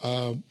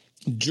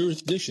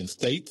jurisdictions,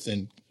 states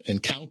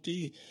and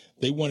county.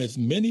 They want as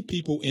many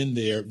people in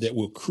there that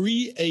will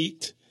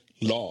create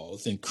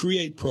laws and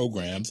create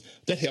programs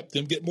that help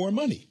them get more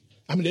money.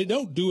 I mean, they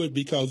don't do it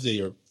because they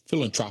are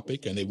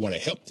philanthropic and they want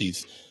to help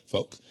these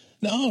folks.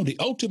 No, the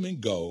ultimate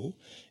goal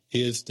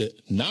is to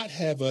not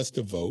have us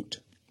to vote,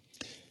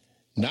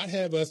 not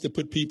have us to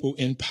put people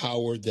in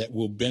power that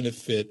will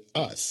benefit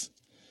us,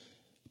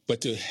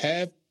 but to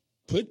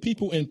put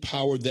people in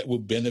power that will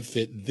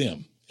benefit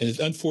them. And it's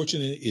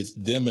unfortunate it's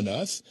them and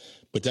us,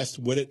 but that's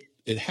what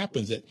it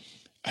happens. That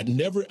I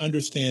never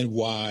understand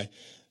why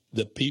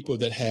the people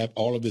that have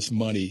all of this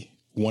money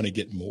want to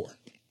get more.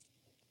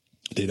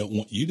 They don't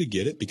want you to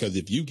get it because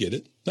if you get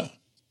it, no,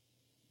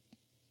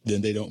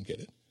 then they don't get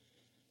it.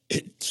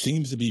 It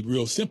seems to be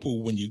real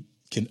simple when you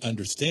can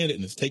understand it,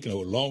 and it's taken a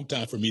long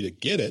time for me to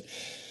get it.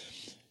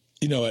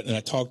 You know, and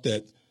I talked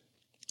that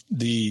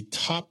the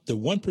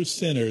one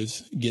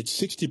percenters get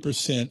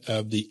 60%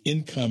 of the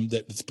income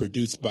that is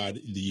produced by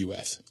the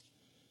U.S.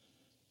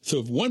 So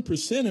if the one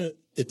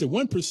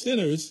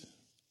percenters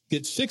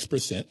get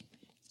 6%,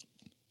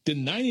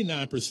 then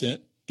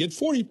 99% get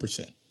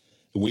 40%.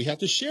 We have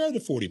to share the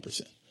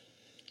 40%.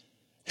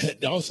 And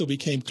it also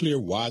became clear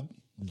why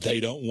they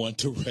don't want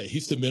to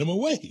raise the minimum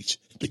wage,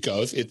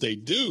 because if they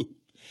do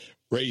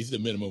raise the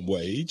minimum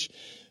wage,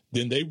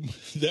 then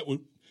that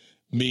would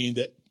mean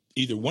that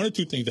either one or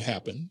two things will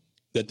happen,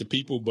 that the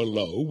people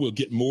below will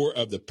get more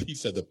of the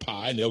piece of the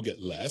pie and they'll get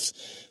less.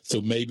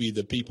 So maybe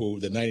the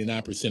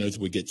 99%ers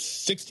would get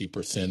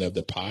 60% of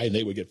the pie and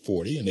they would get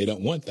 40, and they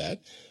don't want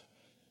that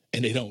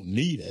and they don't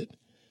need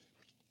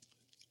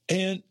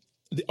it.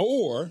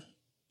 Or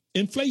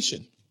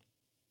inflation.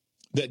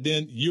 That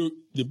then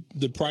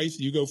the price,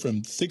 you go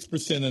from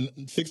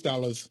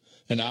 $6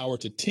 an hour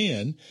to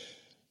 10,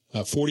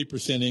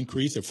 40%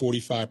 increase or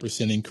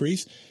 45%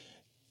 increase.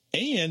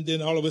 And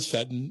then all of a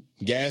sudden,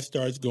 gas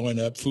starts going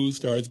up, food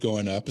starts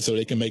going up, so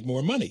they can make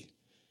more money.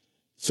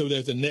 So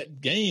there's a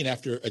net gain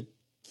after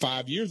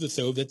 5 years or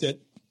so that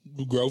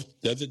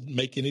growth doesn't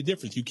make any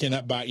difference. You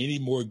cannot buy any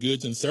more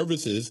goods and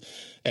services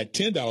at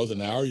 $10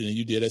 an hour than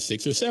you did at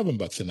 $6 or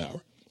 $7 an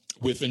hour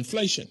with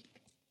inflation.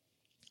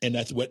 And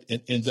that's what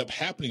ends up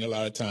happening a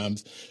lot of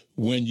times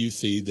when you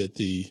see that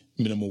the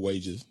minimum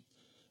wages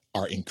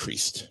are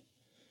increased.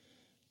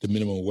 The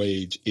minimum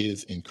wage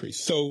is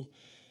increased. So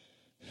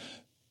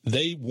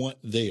they want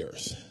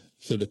theirs.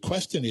 So the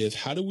question is,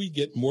 how do we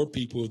get more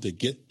people to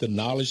get the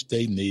knowledge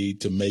they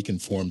need to make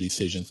informed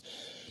decisions?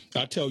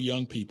 I tell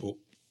young people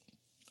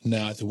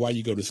now, I say, why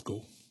you go to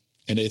school?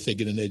 And they say,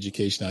 get an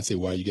education. I say,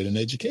 why you get an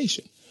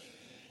education?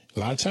 A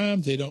lot of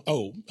times they don't.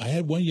 Oh, I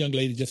had one young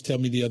lady just tell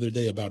me the other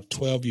day, about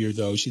 12 years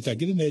old. She said, I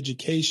get an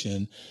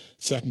education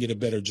so I can get a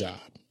better job.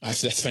 I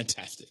said, that's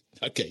fantastic.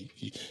 Okay,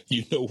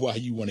 you know why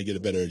you want to get a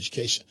better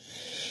education.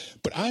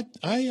 But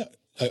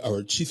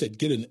or she said,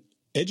 get an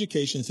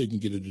education so you can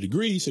get a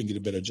degree so you can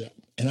get a better job.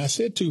 And I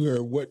said to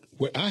her, what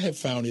I have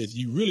found is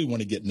you really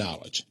want to get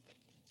knowledge.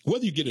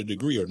 Whether you get a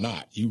degree or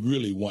not, you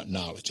really want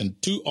knowledge. And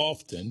too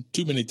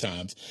many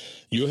times,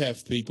 you'll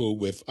have people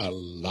with a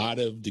lot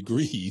of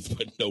degrees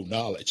but no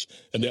knowledge.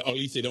 And at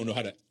least they don't know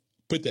how to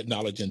put that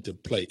knowledge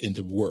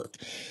into work.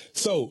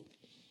 So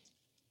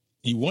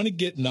you want to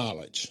get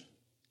knowledge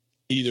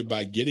either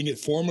by getting it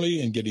formally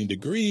and getting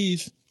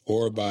degrees,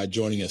 or by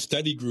joining a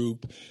study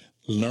group,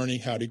 learning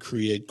how to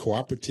create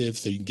cooperatives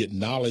so you can get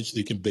knowledge, so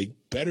you can make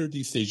better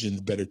decisions,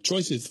 better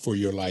choices for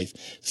your life,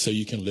 so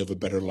you can live a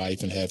better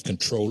life and have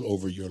control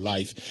over your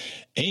life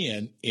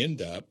and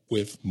end up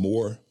with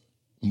more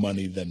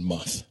money than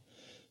month,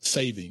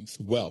 savings,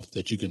 wealth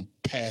that you can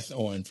pass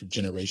on for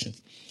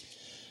generations.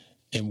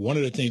 And one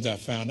of the things I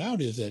found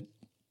out is that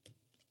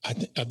I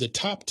think of the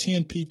top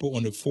 10 people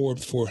on the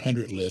Forbes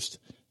 400 list,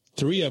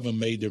 3 of them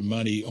made their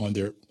money on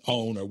their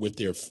own or with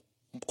their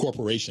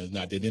corporations.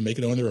 Now, they didn't make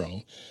it on their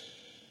own,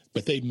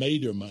 but they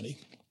made their money,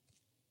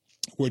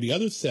 where the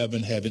other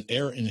 7 have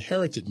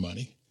inherited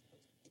money.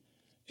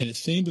 And it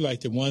seems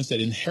like the ones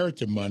that inherit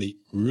the money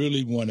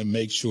really want to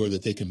make sure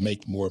that they can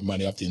make more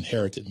money off the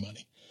inherited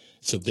money.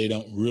 So they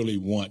don't really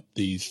want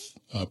these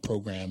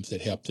programs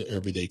that help the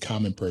everyday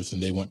common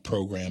person. They want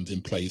programs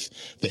in place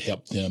that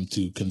help them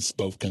to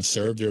both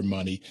conserve their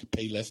money,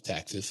 pay less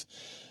taxes,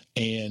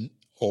 and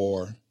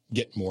or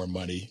get more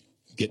money,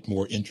 get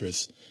more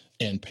interest,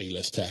 and pay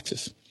less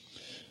taxes.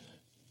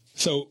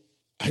 So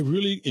I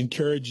really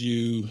encourage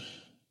you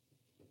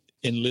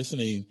in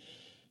listening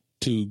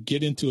to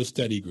get into a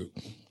study group.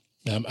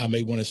 I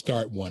may want to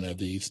start one of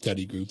these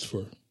study groups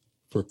for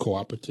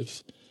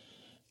cooperatives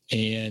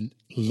and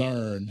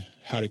learn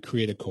how to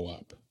create a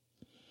co-op.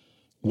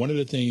 One of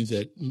the things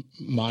that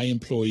my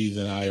employees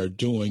and I are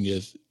doing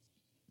is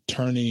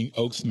turning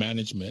Oaks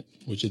Management,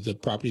 which is a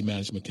property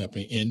management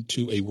company,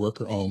 into a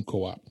worker-owned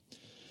co-op.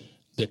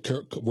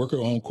 The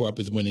worker-owned co-op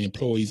is when the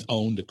employees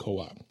own the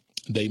co-op.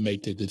 They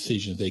make the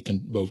decisions. They can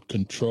both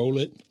control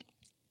it,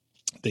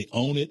 they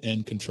own it,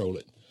 and control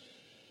it.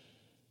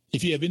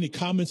 If you have any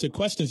comments or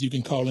questions, you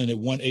can call in at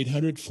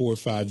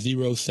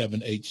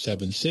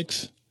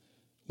 1-800-450-7876,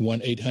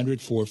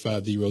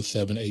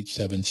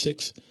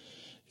 1-800-450-7876.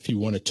 If you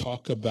want to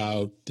talk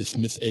about this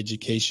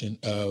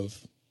miseducation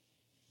of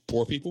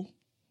poor people,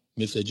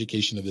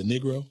 miseducation of the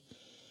Negro,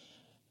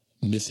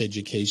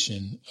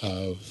 miseducation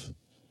of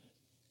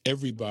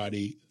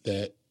everybody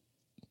that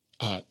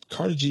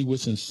Carter G.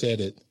 Woodson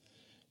said it,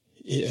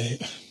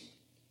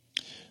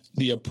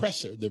 the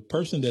oppressor, the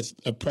person that's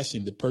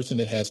oppressing, the person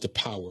that has the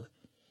power,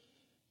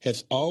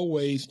 has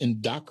always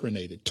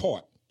indoctrinated,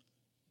 taught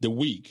the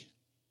weak,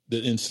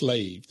 the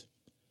enslaved,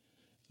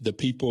 the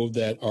people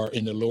that are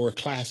in the lower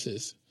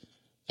classes.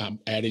 I'm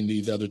adding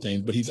these other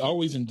things, but he's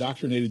always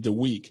indoctrinated the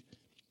weak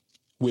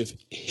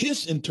with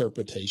his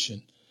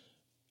interpretation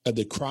of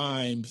the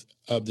crimes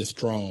of the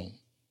strong,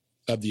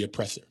 of the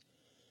oppressor.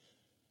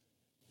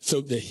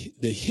 So the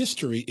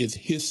history is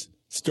his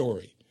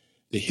story.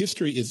 The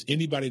history is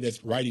anybody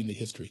that's writing the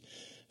history.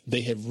 They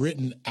have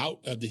written out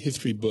of the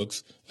history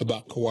books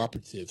about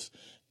cooperatives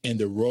and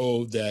the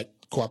role that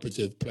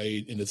cooperatives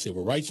played in the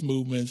civil rights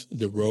movements,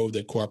 the role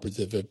that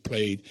cooperatives have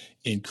played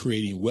in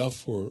creating wealth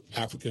for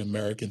African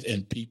Americans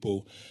and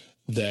people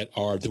that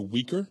are the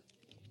weaker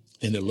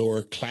in the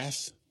lower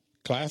classes.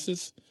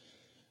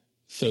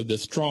 So the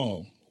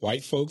strong,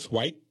 white folks,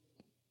 white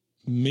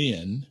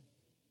men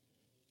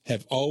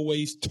have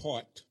always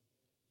taught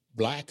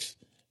blacks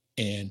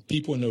and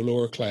people in the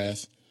lower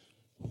class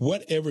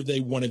whatever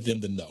they wanted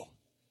them to know.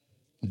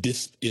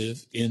 This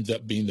ends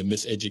up being the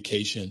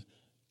miseducation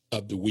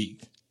of the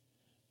weak,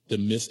 the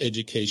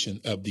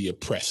miseducation of the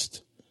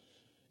oppressed,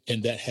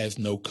 and that has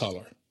no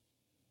color.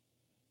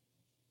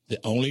 The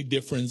only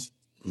difference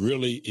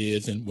really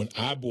is, and when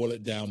I boil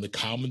it down, the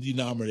common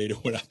denominator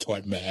when I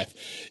taught math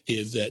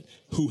is that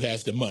who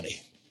has the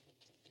money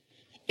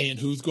and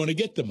who's going to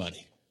get the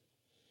money.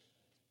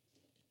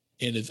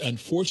 And it's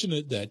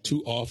unfortunate that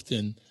too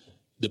often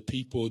the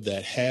people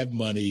that have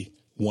money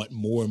want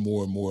more and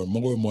more and more and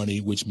more money,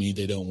 which means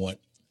they don't want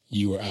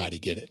you or I to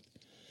get it.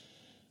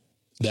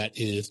 That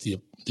is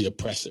the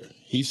oppressor.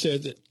 He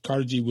says that,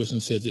 Carter G.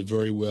 Woodson says it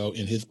very well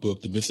in his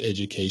book, The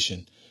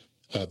Miseducation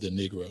of the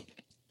Negro.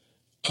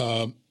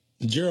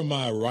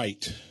 Jeremiah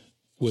Wright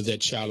was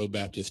at Shiloh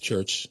Baptist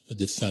Church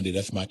this Sunday.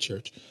 That's my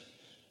church.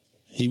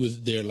 He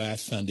was there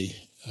last Sunday.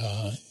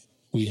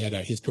 We had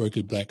our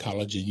Historically Black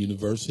College and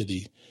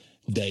University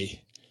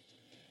Day.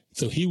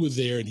 So he was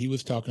there, and he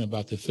was talking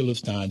about the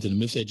Philistines and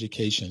the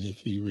miseducation.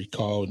 If you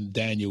recall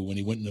Daniel, when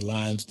he went in the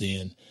lion's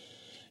den,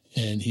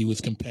 and he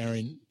was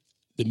comparing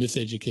the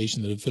miseducation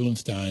of the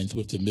Philistines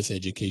with the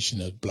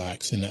miseducation of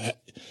blacks. And I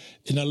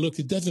looked,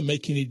 it doesn't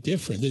make any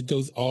difference. It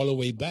goes all the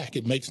way back.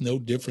 It makes no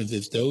difference.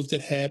 It's those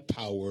that have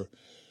power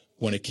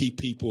want to keep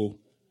people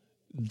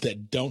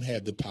that don't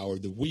have the power,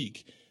 the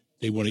weak.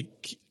 They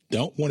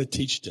don't want to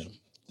teach them.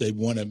 They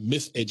want to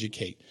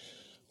miseducate,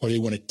 or they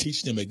want to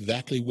teach them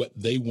exactly what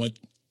they want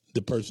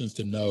the persons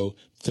to know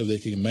so they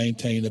can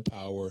maintain the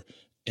power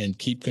and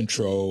keep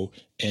control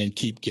and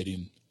keep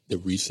getting the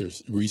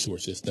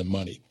resources, the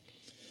money.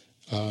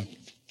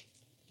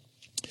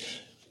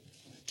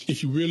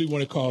 If you really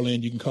want to call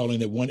in, you can call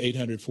in at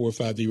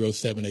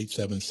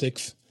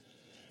 1-800-450-7876.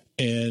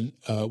 And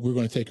we're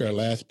going to take our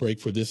last break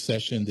for this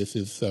session. This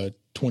is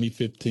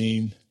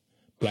 2015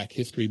 Black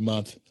History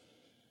Month.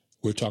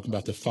 We're talking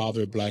about the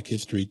father of Black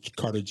history,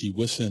 Carter G.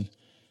 Woodson,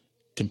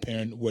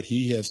 comparing what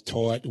he has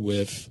taught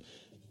with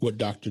what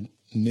Dr.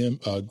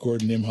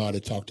 Gordon Nimhard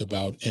had talked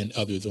about and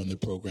others on the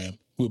program.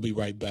 We'll be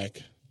right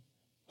back.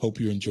 Hope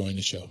you're enjoying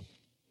the show.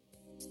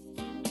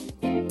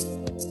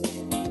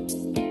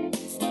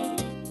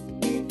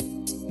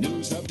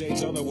 News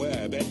updates on the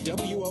web at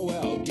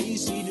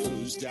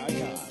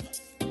WOLDCnews.com.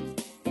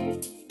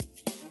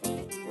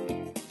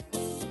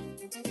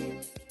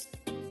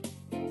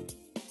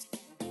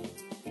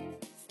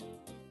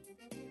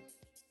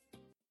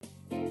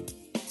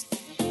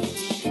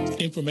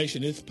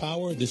 Information is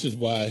power. This is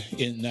why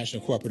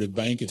National Cooperative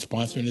Bank is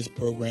sponsoring this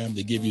program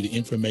to give you the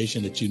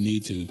information that you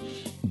need to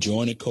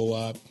join a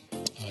co-op.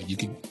 You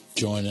can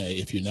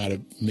if you're not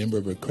a member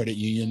of a credit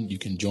union, you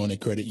can join a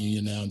credit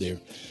union now. There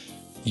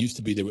used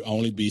to be, there would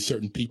only be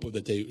certain people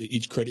that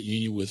each credit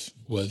union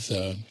was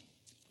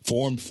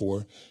formed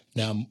for.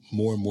 Now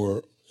more and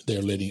more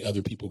they're letting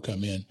other people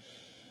come in.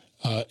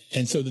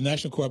 And so the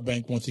National Co-op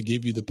Bank wants to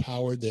give you the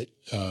power that,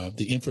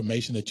 the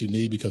information that you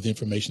need, because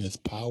information is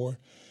power.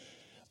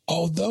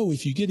 Although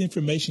if you get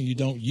information, you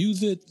don't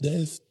use it,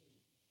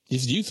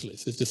 it's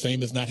useless. It's the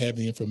same as not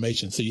having the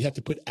information. So you have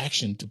to put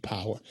action to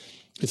power.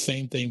 The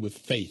same thing with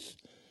faith.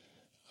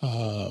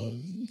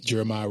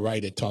 Jeremiah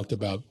Wright had talked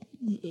about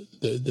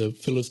the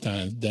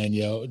Philistines,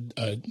 Daniel and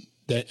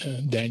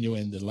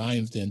the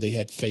lion's den. They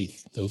had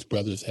faith. Those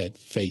brothers had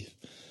faith.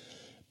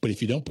 But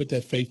if you don't put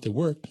that faith to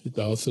work, it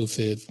also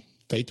says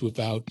faith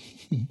without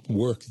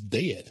work is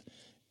dead.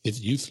 It's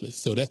useless.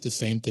 So that's the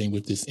same thing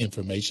with this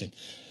information.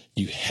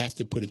 You have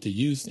to put it to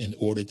use in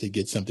order to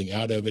get something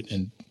out of it.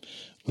 And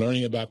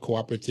learning about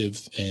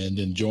cooperatives and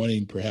then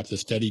joining perhaps a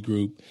study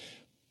group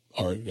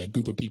or a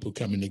group of people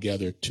coming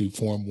together to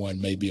form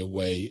one may be a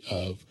way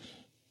of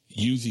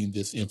using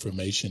this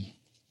information.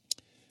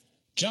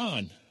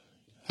 John,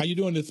 how you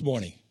doing this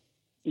morning?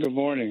 Good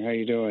morning. How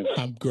you doing?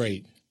 I'm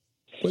great.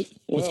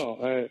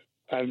 Well,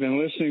 I've been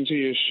listening to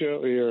your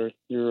show,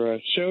 your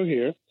show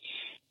here,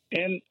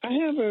 and I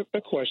have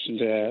a question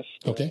to ask.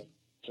 Okay.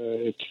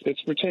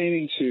 It's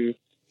pertaining to,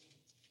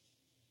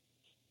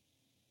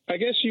 I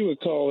guess you would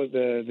call it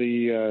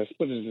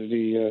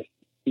the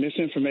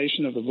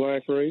misinformation of the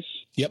black race.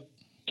 Yep.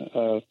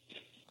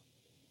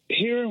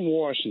 Here in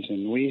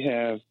Washington, we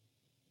have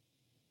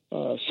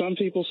some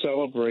people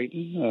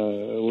celebrating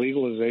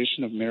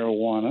legalization of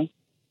marijuana.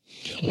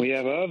 We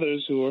have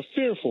others who are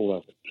fearful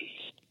of it.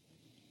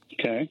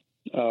 Okay.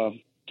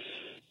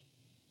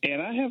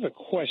 And I have a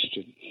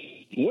question.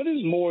 What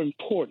is more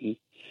important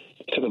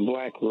to the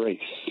black race,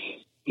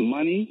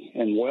 money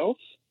and wealth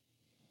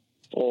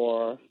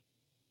or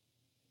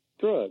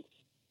drugs?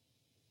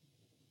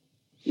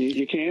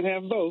 You can't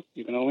have both.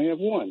 You can only have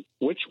one.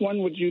 Which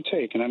one would you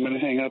take? And I'm going to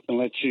hang up and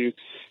let you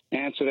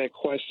answer that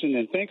question.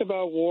 And think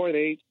about Ward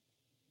 8.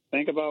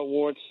 Think about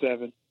Ward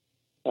 7.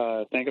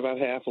 Think about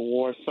half of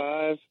Ward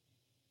 5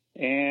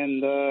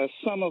 and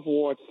some of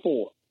Ward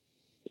 4.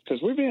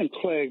 Because we're being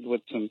plagued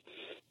with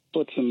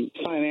some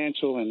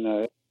financial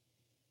and...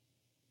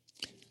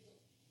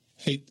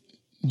 Hey,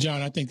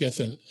 John, I think that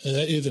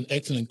is an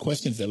excellent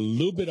question. It's a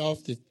little bit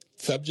off the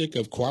subject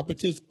of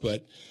cooperatives,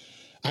 but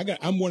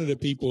I'm one of the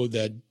people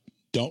that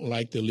don't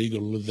like the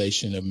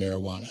legalization of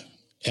marijuana.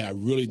 And I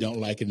really don't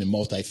like it in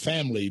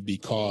multifamily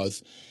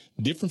because,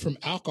 different from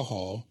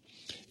alcohol,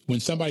 when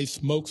somebody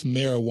smokes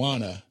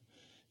marijuana,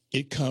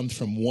 it comes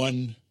from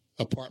one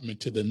apartment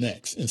to the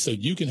next. And so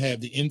you can have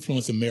the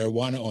influence of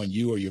marijuana on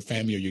you or your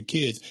family or your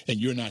kids, and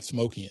you're not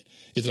smoking it.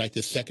 It's like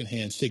the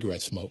secondhand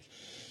cigarette smoke.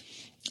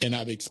 And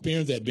I've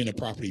experienced that being a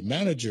property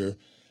manager,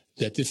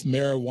 that this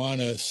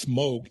marijuana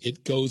smoke,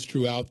 it goes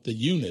throughout the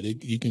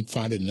unit. You can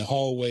find it in the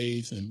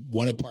hallways and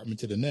one apartment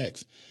to the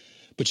next.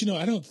 But,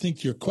 I don't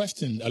think your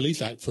question, at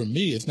least for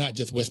me, it's not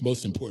just what's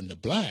most important to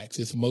blacks.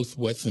 It's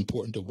what's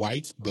important to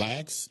whites,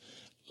 blacks,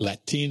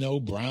 Latino,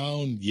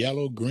 brown,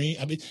 yellow, green.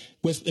 I mean,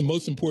 what's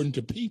most important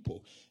to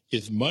people?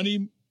 Is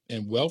money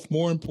and wealth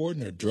more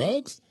important, or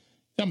drugs?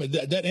 I mean,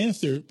 that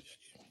answer,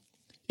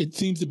 it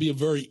seems to be a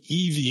very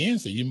easy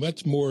answer. You're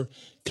much more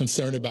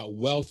concerned about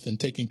wealth and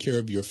taking care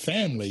of your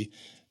family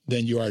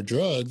than you are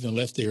drugs,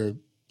 unless they're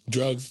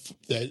drugs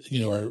that,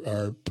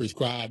 are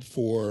prescribed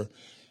for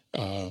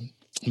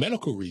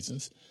medical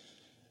reasons.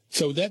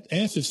 So that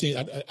answer seems,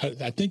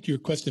 I think your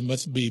question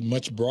must be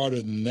much broader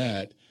than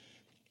that.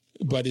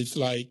 But it's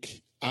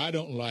like, I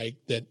don't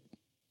like that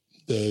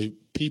the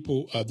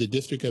people of the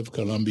District of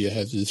Columbia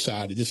has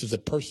decided, this is a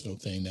personal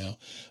thing now,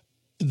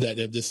 that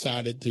have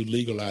decided to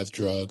legalize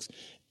drugs.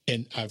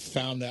 And I've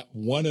found that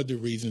one of the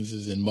reasons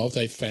is in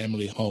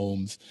multifamily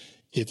homes,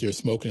 if they're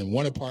smoking in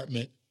one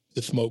apartment,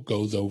 the smoke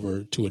goes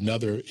over to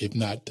another, if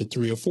not to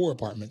 3 or 4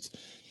 apartments.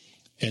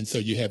 And so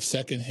you have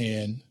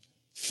secondhand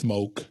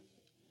smoke,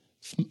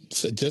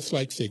 just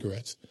like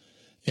cigarettes.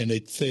 And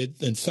they said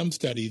in some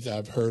studies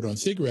I've heard on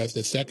cigarettes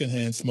that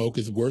secondhand smoke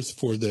is worse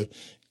for the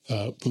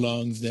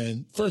lungs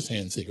than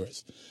firsthand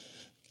cigarettes.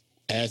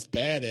 As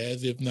bad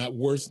as, if not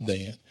worse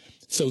than.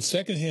 So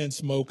secondhand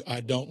smoke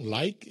I don't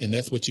like, and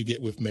that's what you get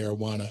with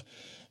marijuana.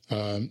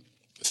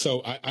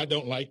 So I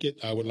don't like it.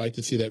 I would like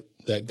to see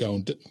that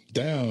going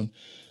down.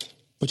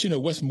 But,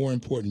 what's more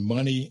important,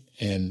 money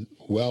and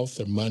wealth,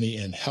 or money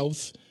and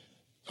health,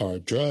 or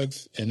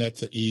drugs? And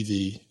that's an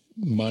easy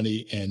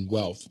money and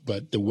wealth.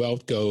 But the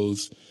wealth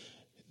goes,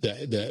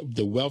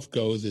 the wealth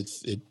goes,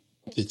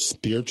 it's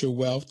spiritual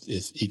wealth,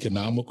 it's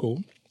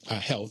economical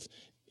health,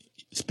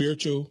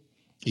 spiritual,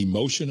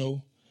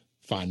 emotional,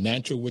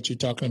 financial, what you're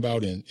talking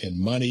about, and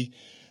money.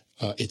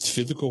 It's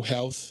physical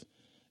health,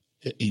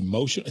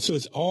 emotional. So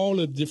it's all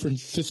the different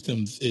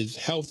systems.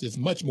 Health is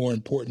much more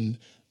important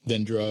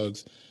than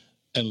drugs,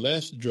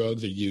 unless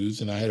drugs are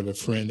used. And I had a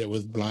friend that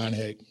was blind,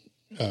 had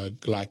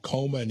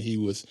glaucoma, and he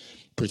was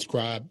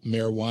prescribed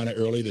marijuana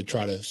early to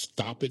try to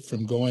stop it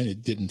from going.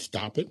 It didn't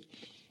stop it.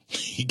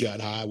 he got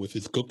high with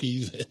his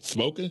cookies and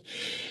smoking,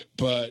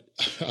 but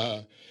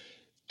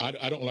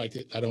I don't like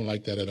it. I don't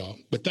like that at all.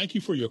 But thank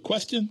you for your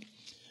question.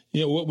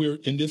 You know, what we're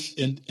in this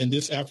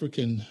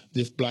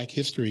Black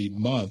History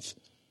Month,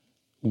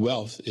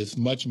 wealth is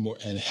much more,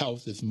 and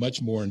health is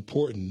much more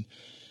important.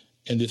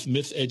 And this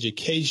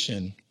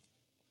miseducation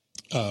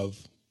of,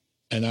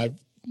 and I've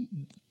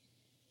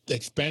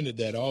expanded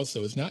that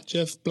also, it's not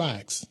just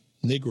blacks,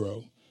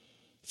 Negro,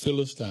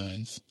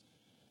 Philistines,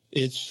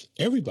 it's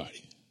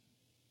everybody.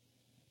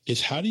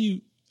 It's how do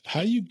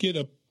you get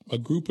a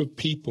group of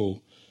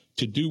people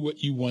to do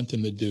what you want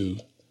them to do?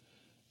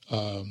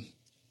 When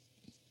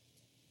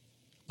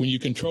you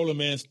control a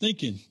man's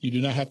thinking, you do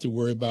not have to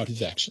worry about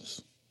his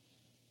actions.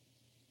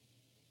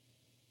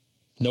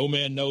 No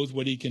man knows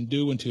what he can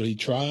do until he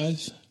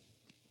tries.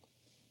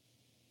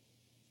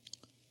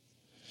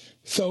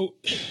 So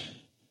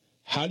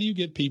how do you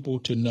get people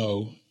to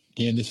know?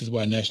 Again, this is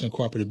why National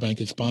Cooperative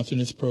Bank is sponsoring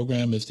this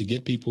program, is to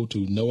get people to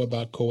know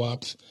about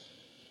co-ops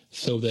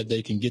so that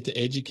they can get the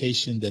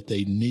education that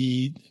they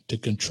need to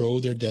control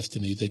their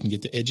destinies. They can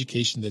get the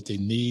education that they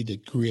need to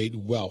create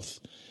wealth.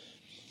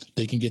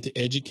 They can get the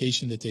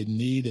education that they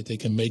need, that they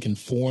can make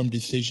informed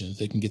decisions.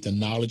 They can get the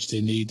knowledge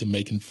they need to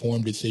make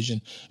informed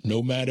decisions,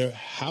 no matter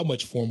how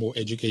much formal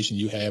education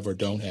you have or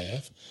don't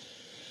have.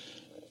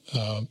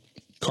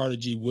 Carter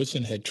G.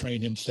 Woodson had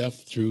trained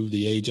himself through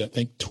the age, I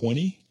think,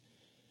 20.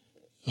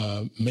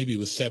 Maybe it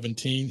was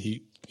 17.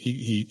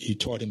 He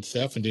taught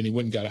himself, and then he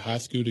went and got a high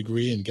school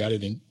degree and got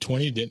it in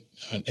 20. Then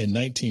in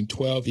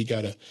 1912, he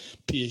got a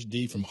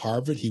PhD from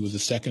Harvard. He was the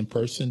second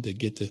person to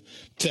get the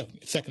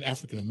second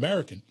African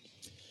American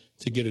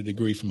to get a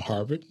degree from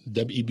Harvard,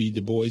 W.E.B.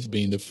 Du Bois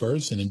being the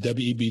first, and then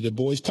W.E.B. Du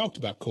Bois talked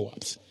about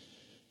co-ops.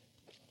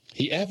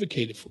 He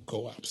advocated for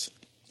co-ops.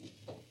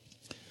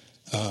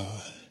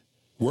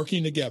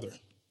 Working together.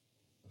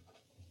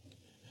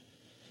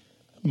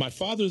 My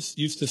fathers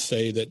used to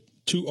say that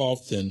too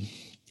often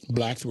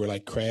blacks were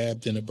like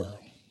crabs in a barrel.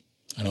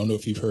 I don't know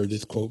if you've heard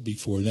this quote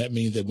before. And that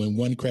means that when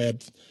one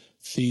crab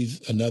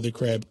sees another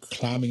crab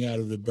climbing out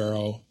of the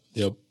barrel,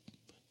 they'll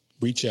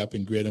reach up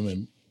and grit them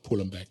and pull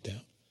them back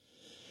down.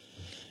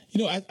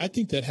 You know, I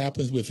think that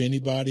happens with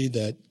anybody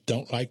that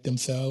don't like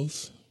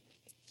themselves,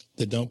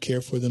 that don't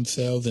care for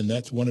themselves. And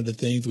that's one of the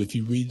things, if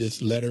you read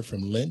this letter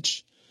from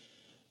Lynch,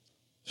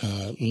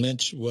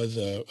 Lynch was,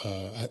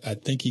 I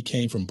think he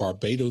came from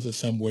Barbados or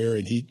somewhere,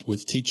 and he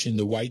was teaching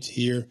the whites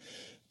here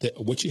that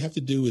what you have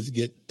to do is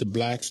get the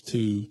blacks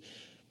to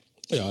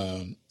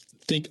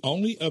think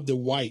only of the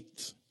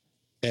whites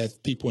as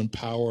people in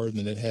power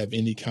and that have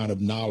any kind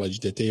of knowledge,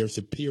 that they are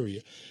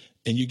superior.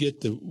 And you get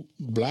the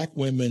black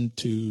women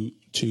to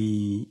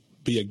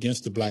be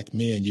against the black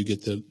men. You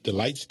get the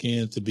light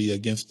skins to be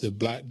against the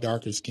black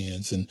darker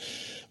skins. And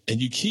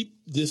you keep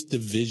this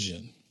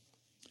division.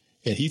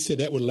 And he said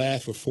that would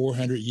last for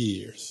 400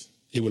 years.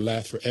 It would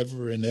last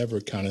forever and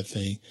ever kind of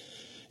thing.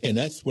 And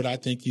that's what I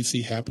think you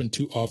see happen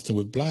too often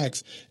with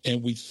blacks.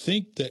 And we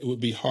think that it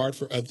would be hard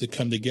for us to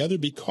come together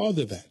because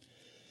of that.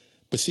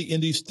 But see, in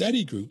these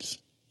study groups,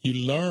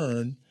 you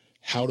learn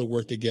how to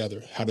work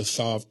together, how to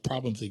solve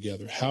problems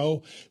together,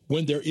 how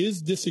when there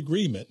is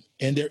disagreement,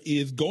 and there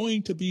is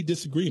going to be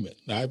disagreement.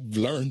 I've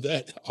learned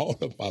that all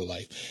of my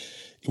life.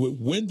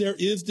 When there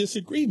is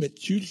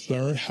disagreement, you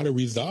learn how to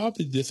resolve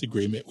the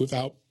disagreement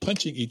without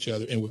punching each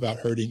other and without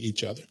hurting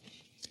each other.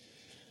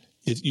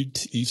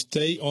 You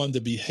stay on the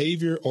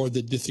behavior or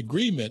the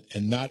disagreement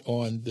and not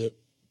on the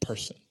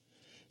person.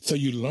 So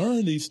you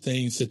learn these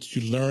things, that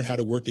you learn how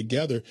to work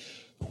together,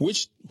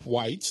 which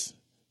whites,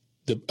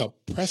 the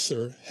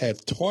oppressor,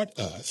 have taught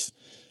us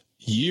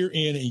year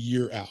in and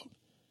year out,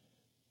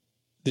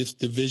 this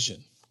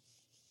division.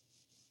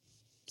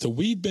 So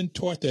we've been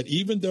taught that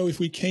even though if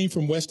we came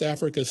from West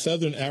Africa,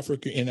 Southern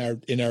Africa,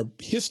 in our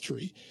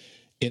history,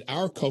 in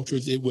our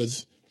cultures, it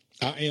was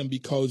I am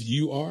because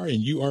you are and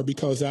you are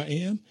because I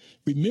am.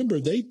 Remember,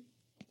 they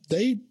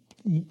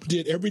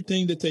did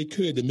everything that they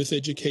could. The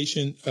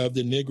miseducation of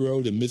the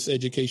Negro, the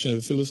miseducation of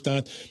the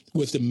Philistine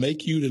was to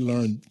make you to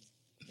learn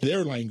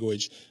their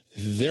language,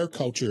 their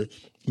culture,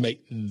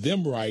 make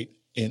them right,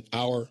 and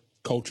our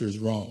culture is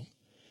wrong.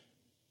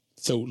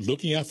 So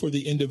looking out for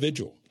the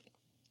individual,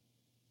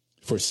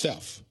 for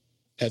self,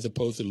 as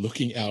opposed to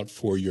looking out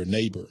for your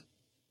neighbor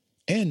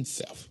and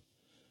self,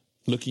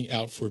 looking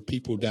out for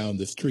people down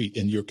the street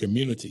in your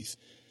communities.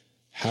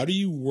 How do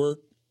you work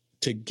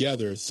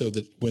together so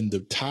that when the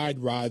tide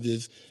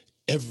rises,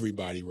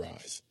 everybody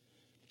rise,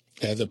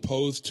 as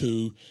opposed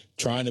to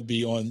trying to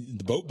be on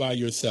the boat by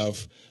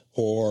yourself,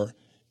 or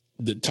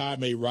the tide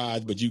may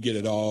rise, but you get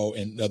it all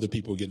and other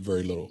people get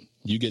very little.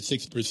 You get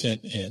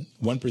 60% and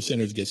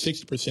 1%ers get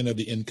 60% of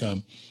the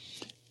income,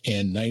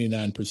 and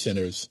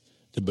 99%ers,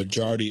 the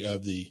majority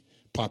of the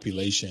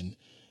population,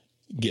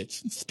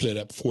 gets split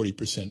up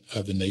 40%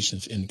 of the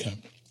nation's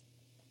income.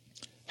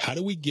 How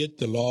do we get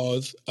the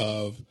laws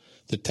of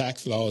the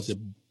tax laws that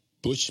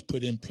Bush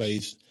put in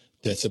place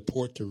that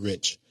support the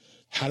rich?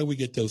 How do we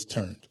get those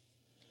turned?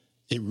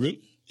 It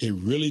It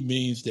really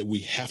means that we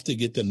have to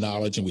get the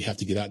knowledge and we have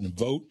to get out and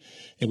vote,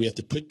 and we have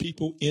to put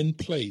people in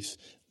place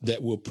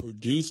that will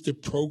produce the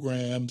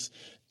programs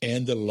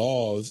and the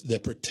laws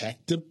that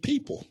protect the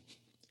people.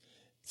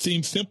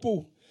 Seems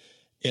simple,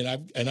 and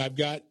I've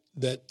got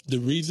that the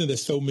reason that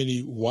so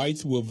many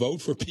whites will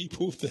vote for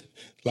people that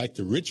like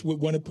the rich would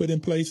want to put in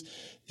place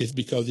is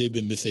because they've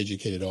been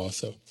miseducated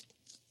also.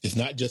 It's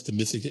not just the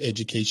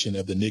miseducation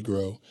of the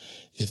Negro.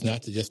 It's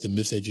not just the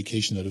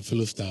miseducation of the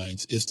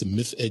Philistines. It's the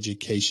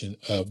miseducation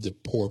of the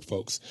poor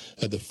folks,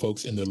 of the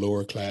folks in the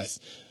lower class,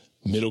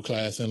 middle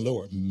class and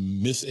lower,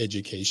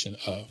 miseducation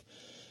of.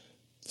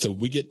 So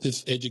we get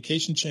this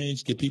education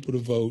change, get people to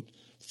vote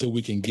so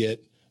we can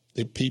get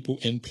the people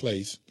in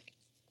place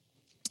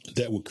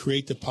that will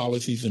create the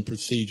policies and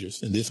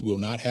procedures. And this will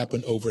not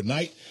happen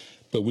overnight,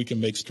 but we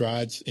can make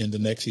strides in the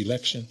next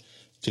election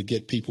to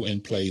get people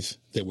in place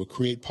that will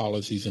create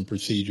policies and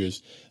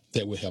procedures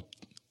that will help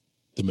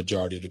the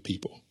majority of the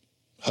people.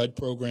 HUD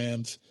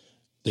programs,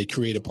 they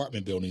create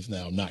apartment buildings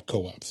now, not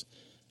co-ops.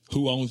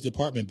 Who owns the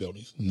apartment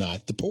buildings?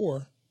 Not the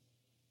poor.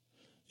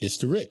 It's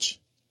the rich.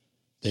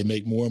 They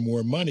make more and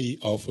more money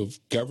off of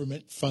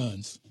government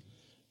funds.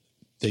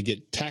 They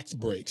get tax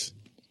breaks.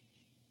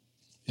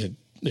 And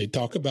they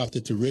talk about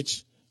that the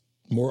rich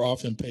more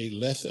often pay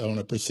less on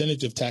a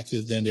percentage of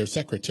taxes than their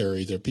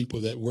secretaries or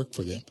people that work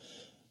for them.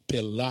 Pay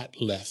a lot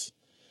less.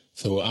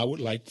 So I would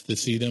like to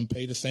see them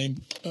pay the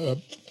same.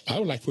 I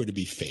would like for it to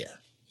be fair.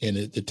 And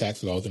the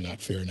tax laws are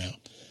not fair now.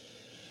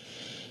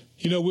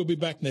 You know, we'll be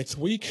back next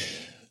week.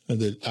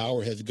 The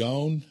hour has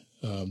gone.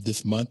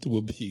 This month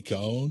will be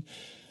gone.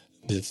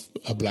 This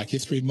Black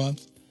History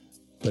Month.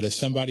 But as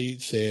somebody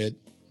said,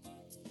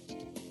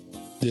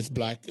 this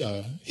Black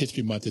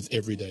History Month is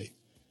every day.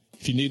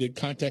 If you need to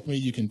contact me,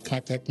 you can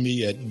contact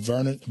me at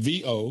Vernon,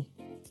 V-O,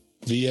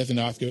 V as in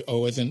Oscar,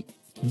 O as in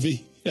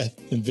V,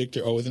 and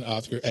Victor, O as in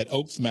Oscar, at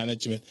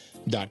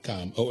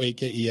oakesmanagement.com,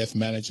 O-A-K-E-S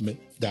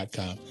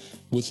management.com.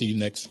 We'll see you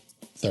next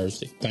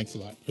Thursday. Thanks a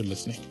lot for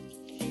listening.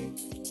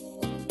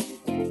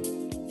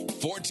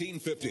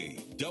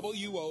 1450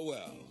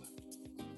 WOL.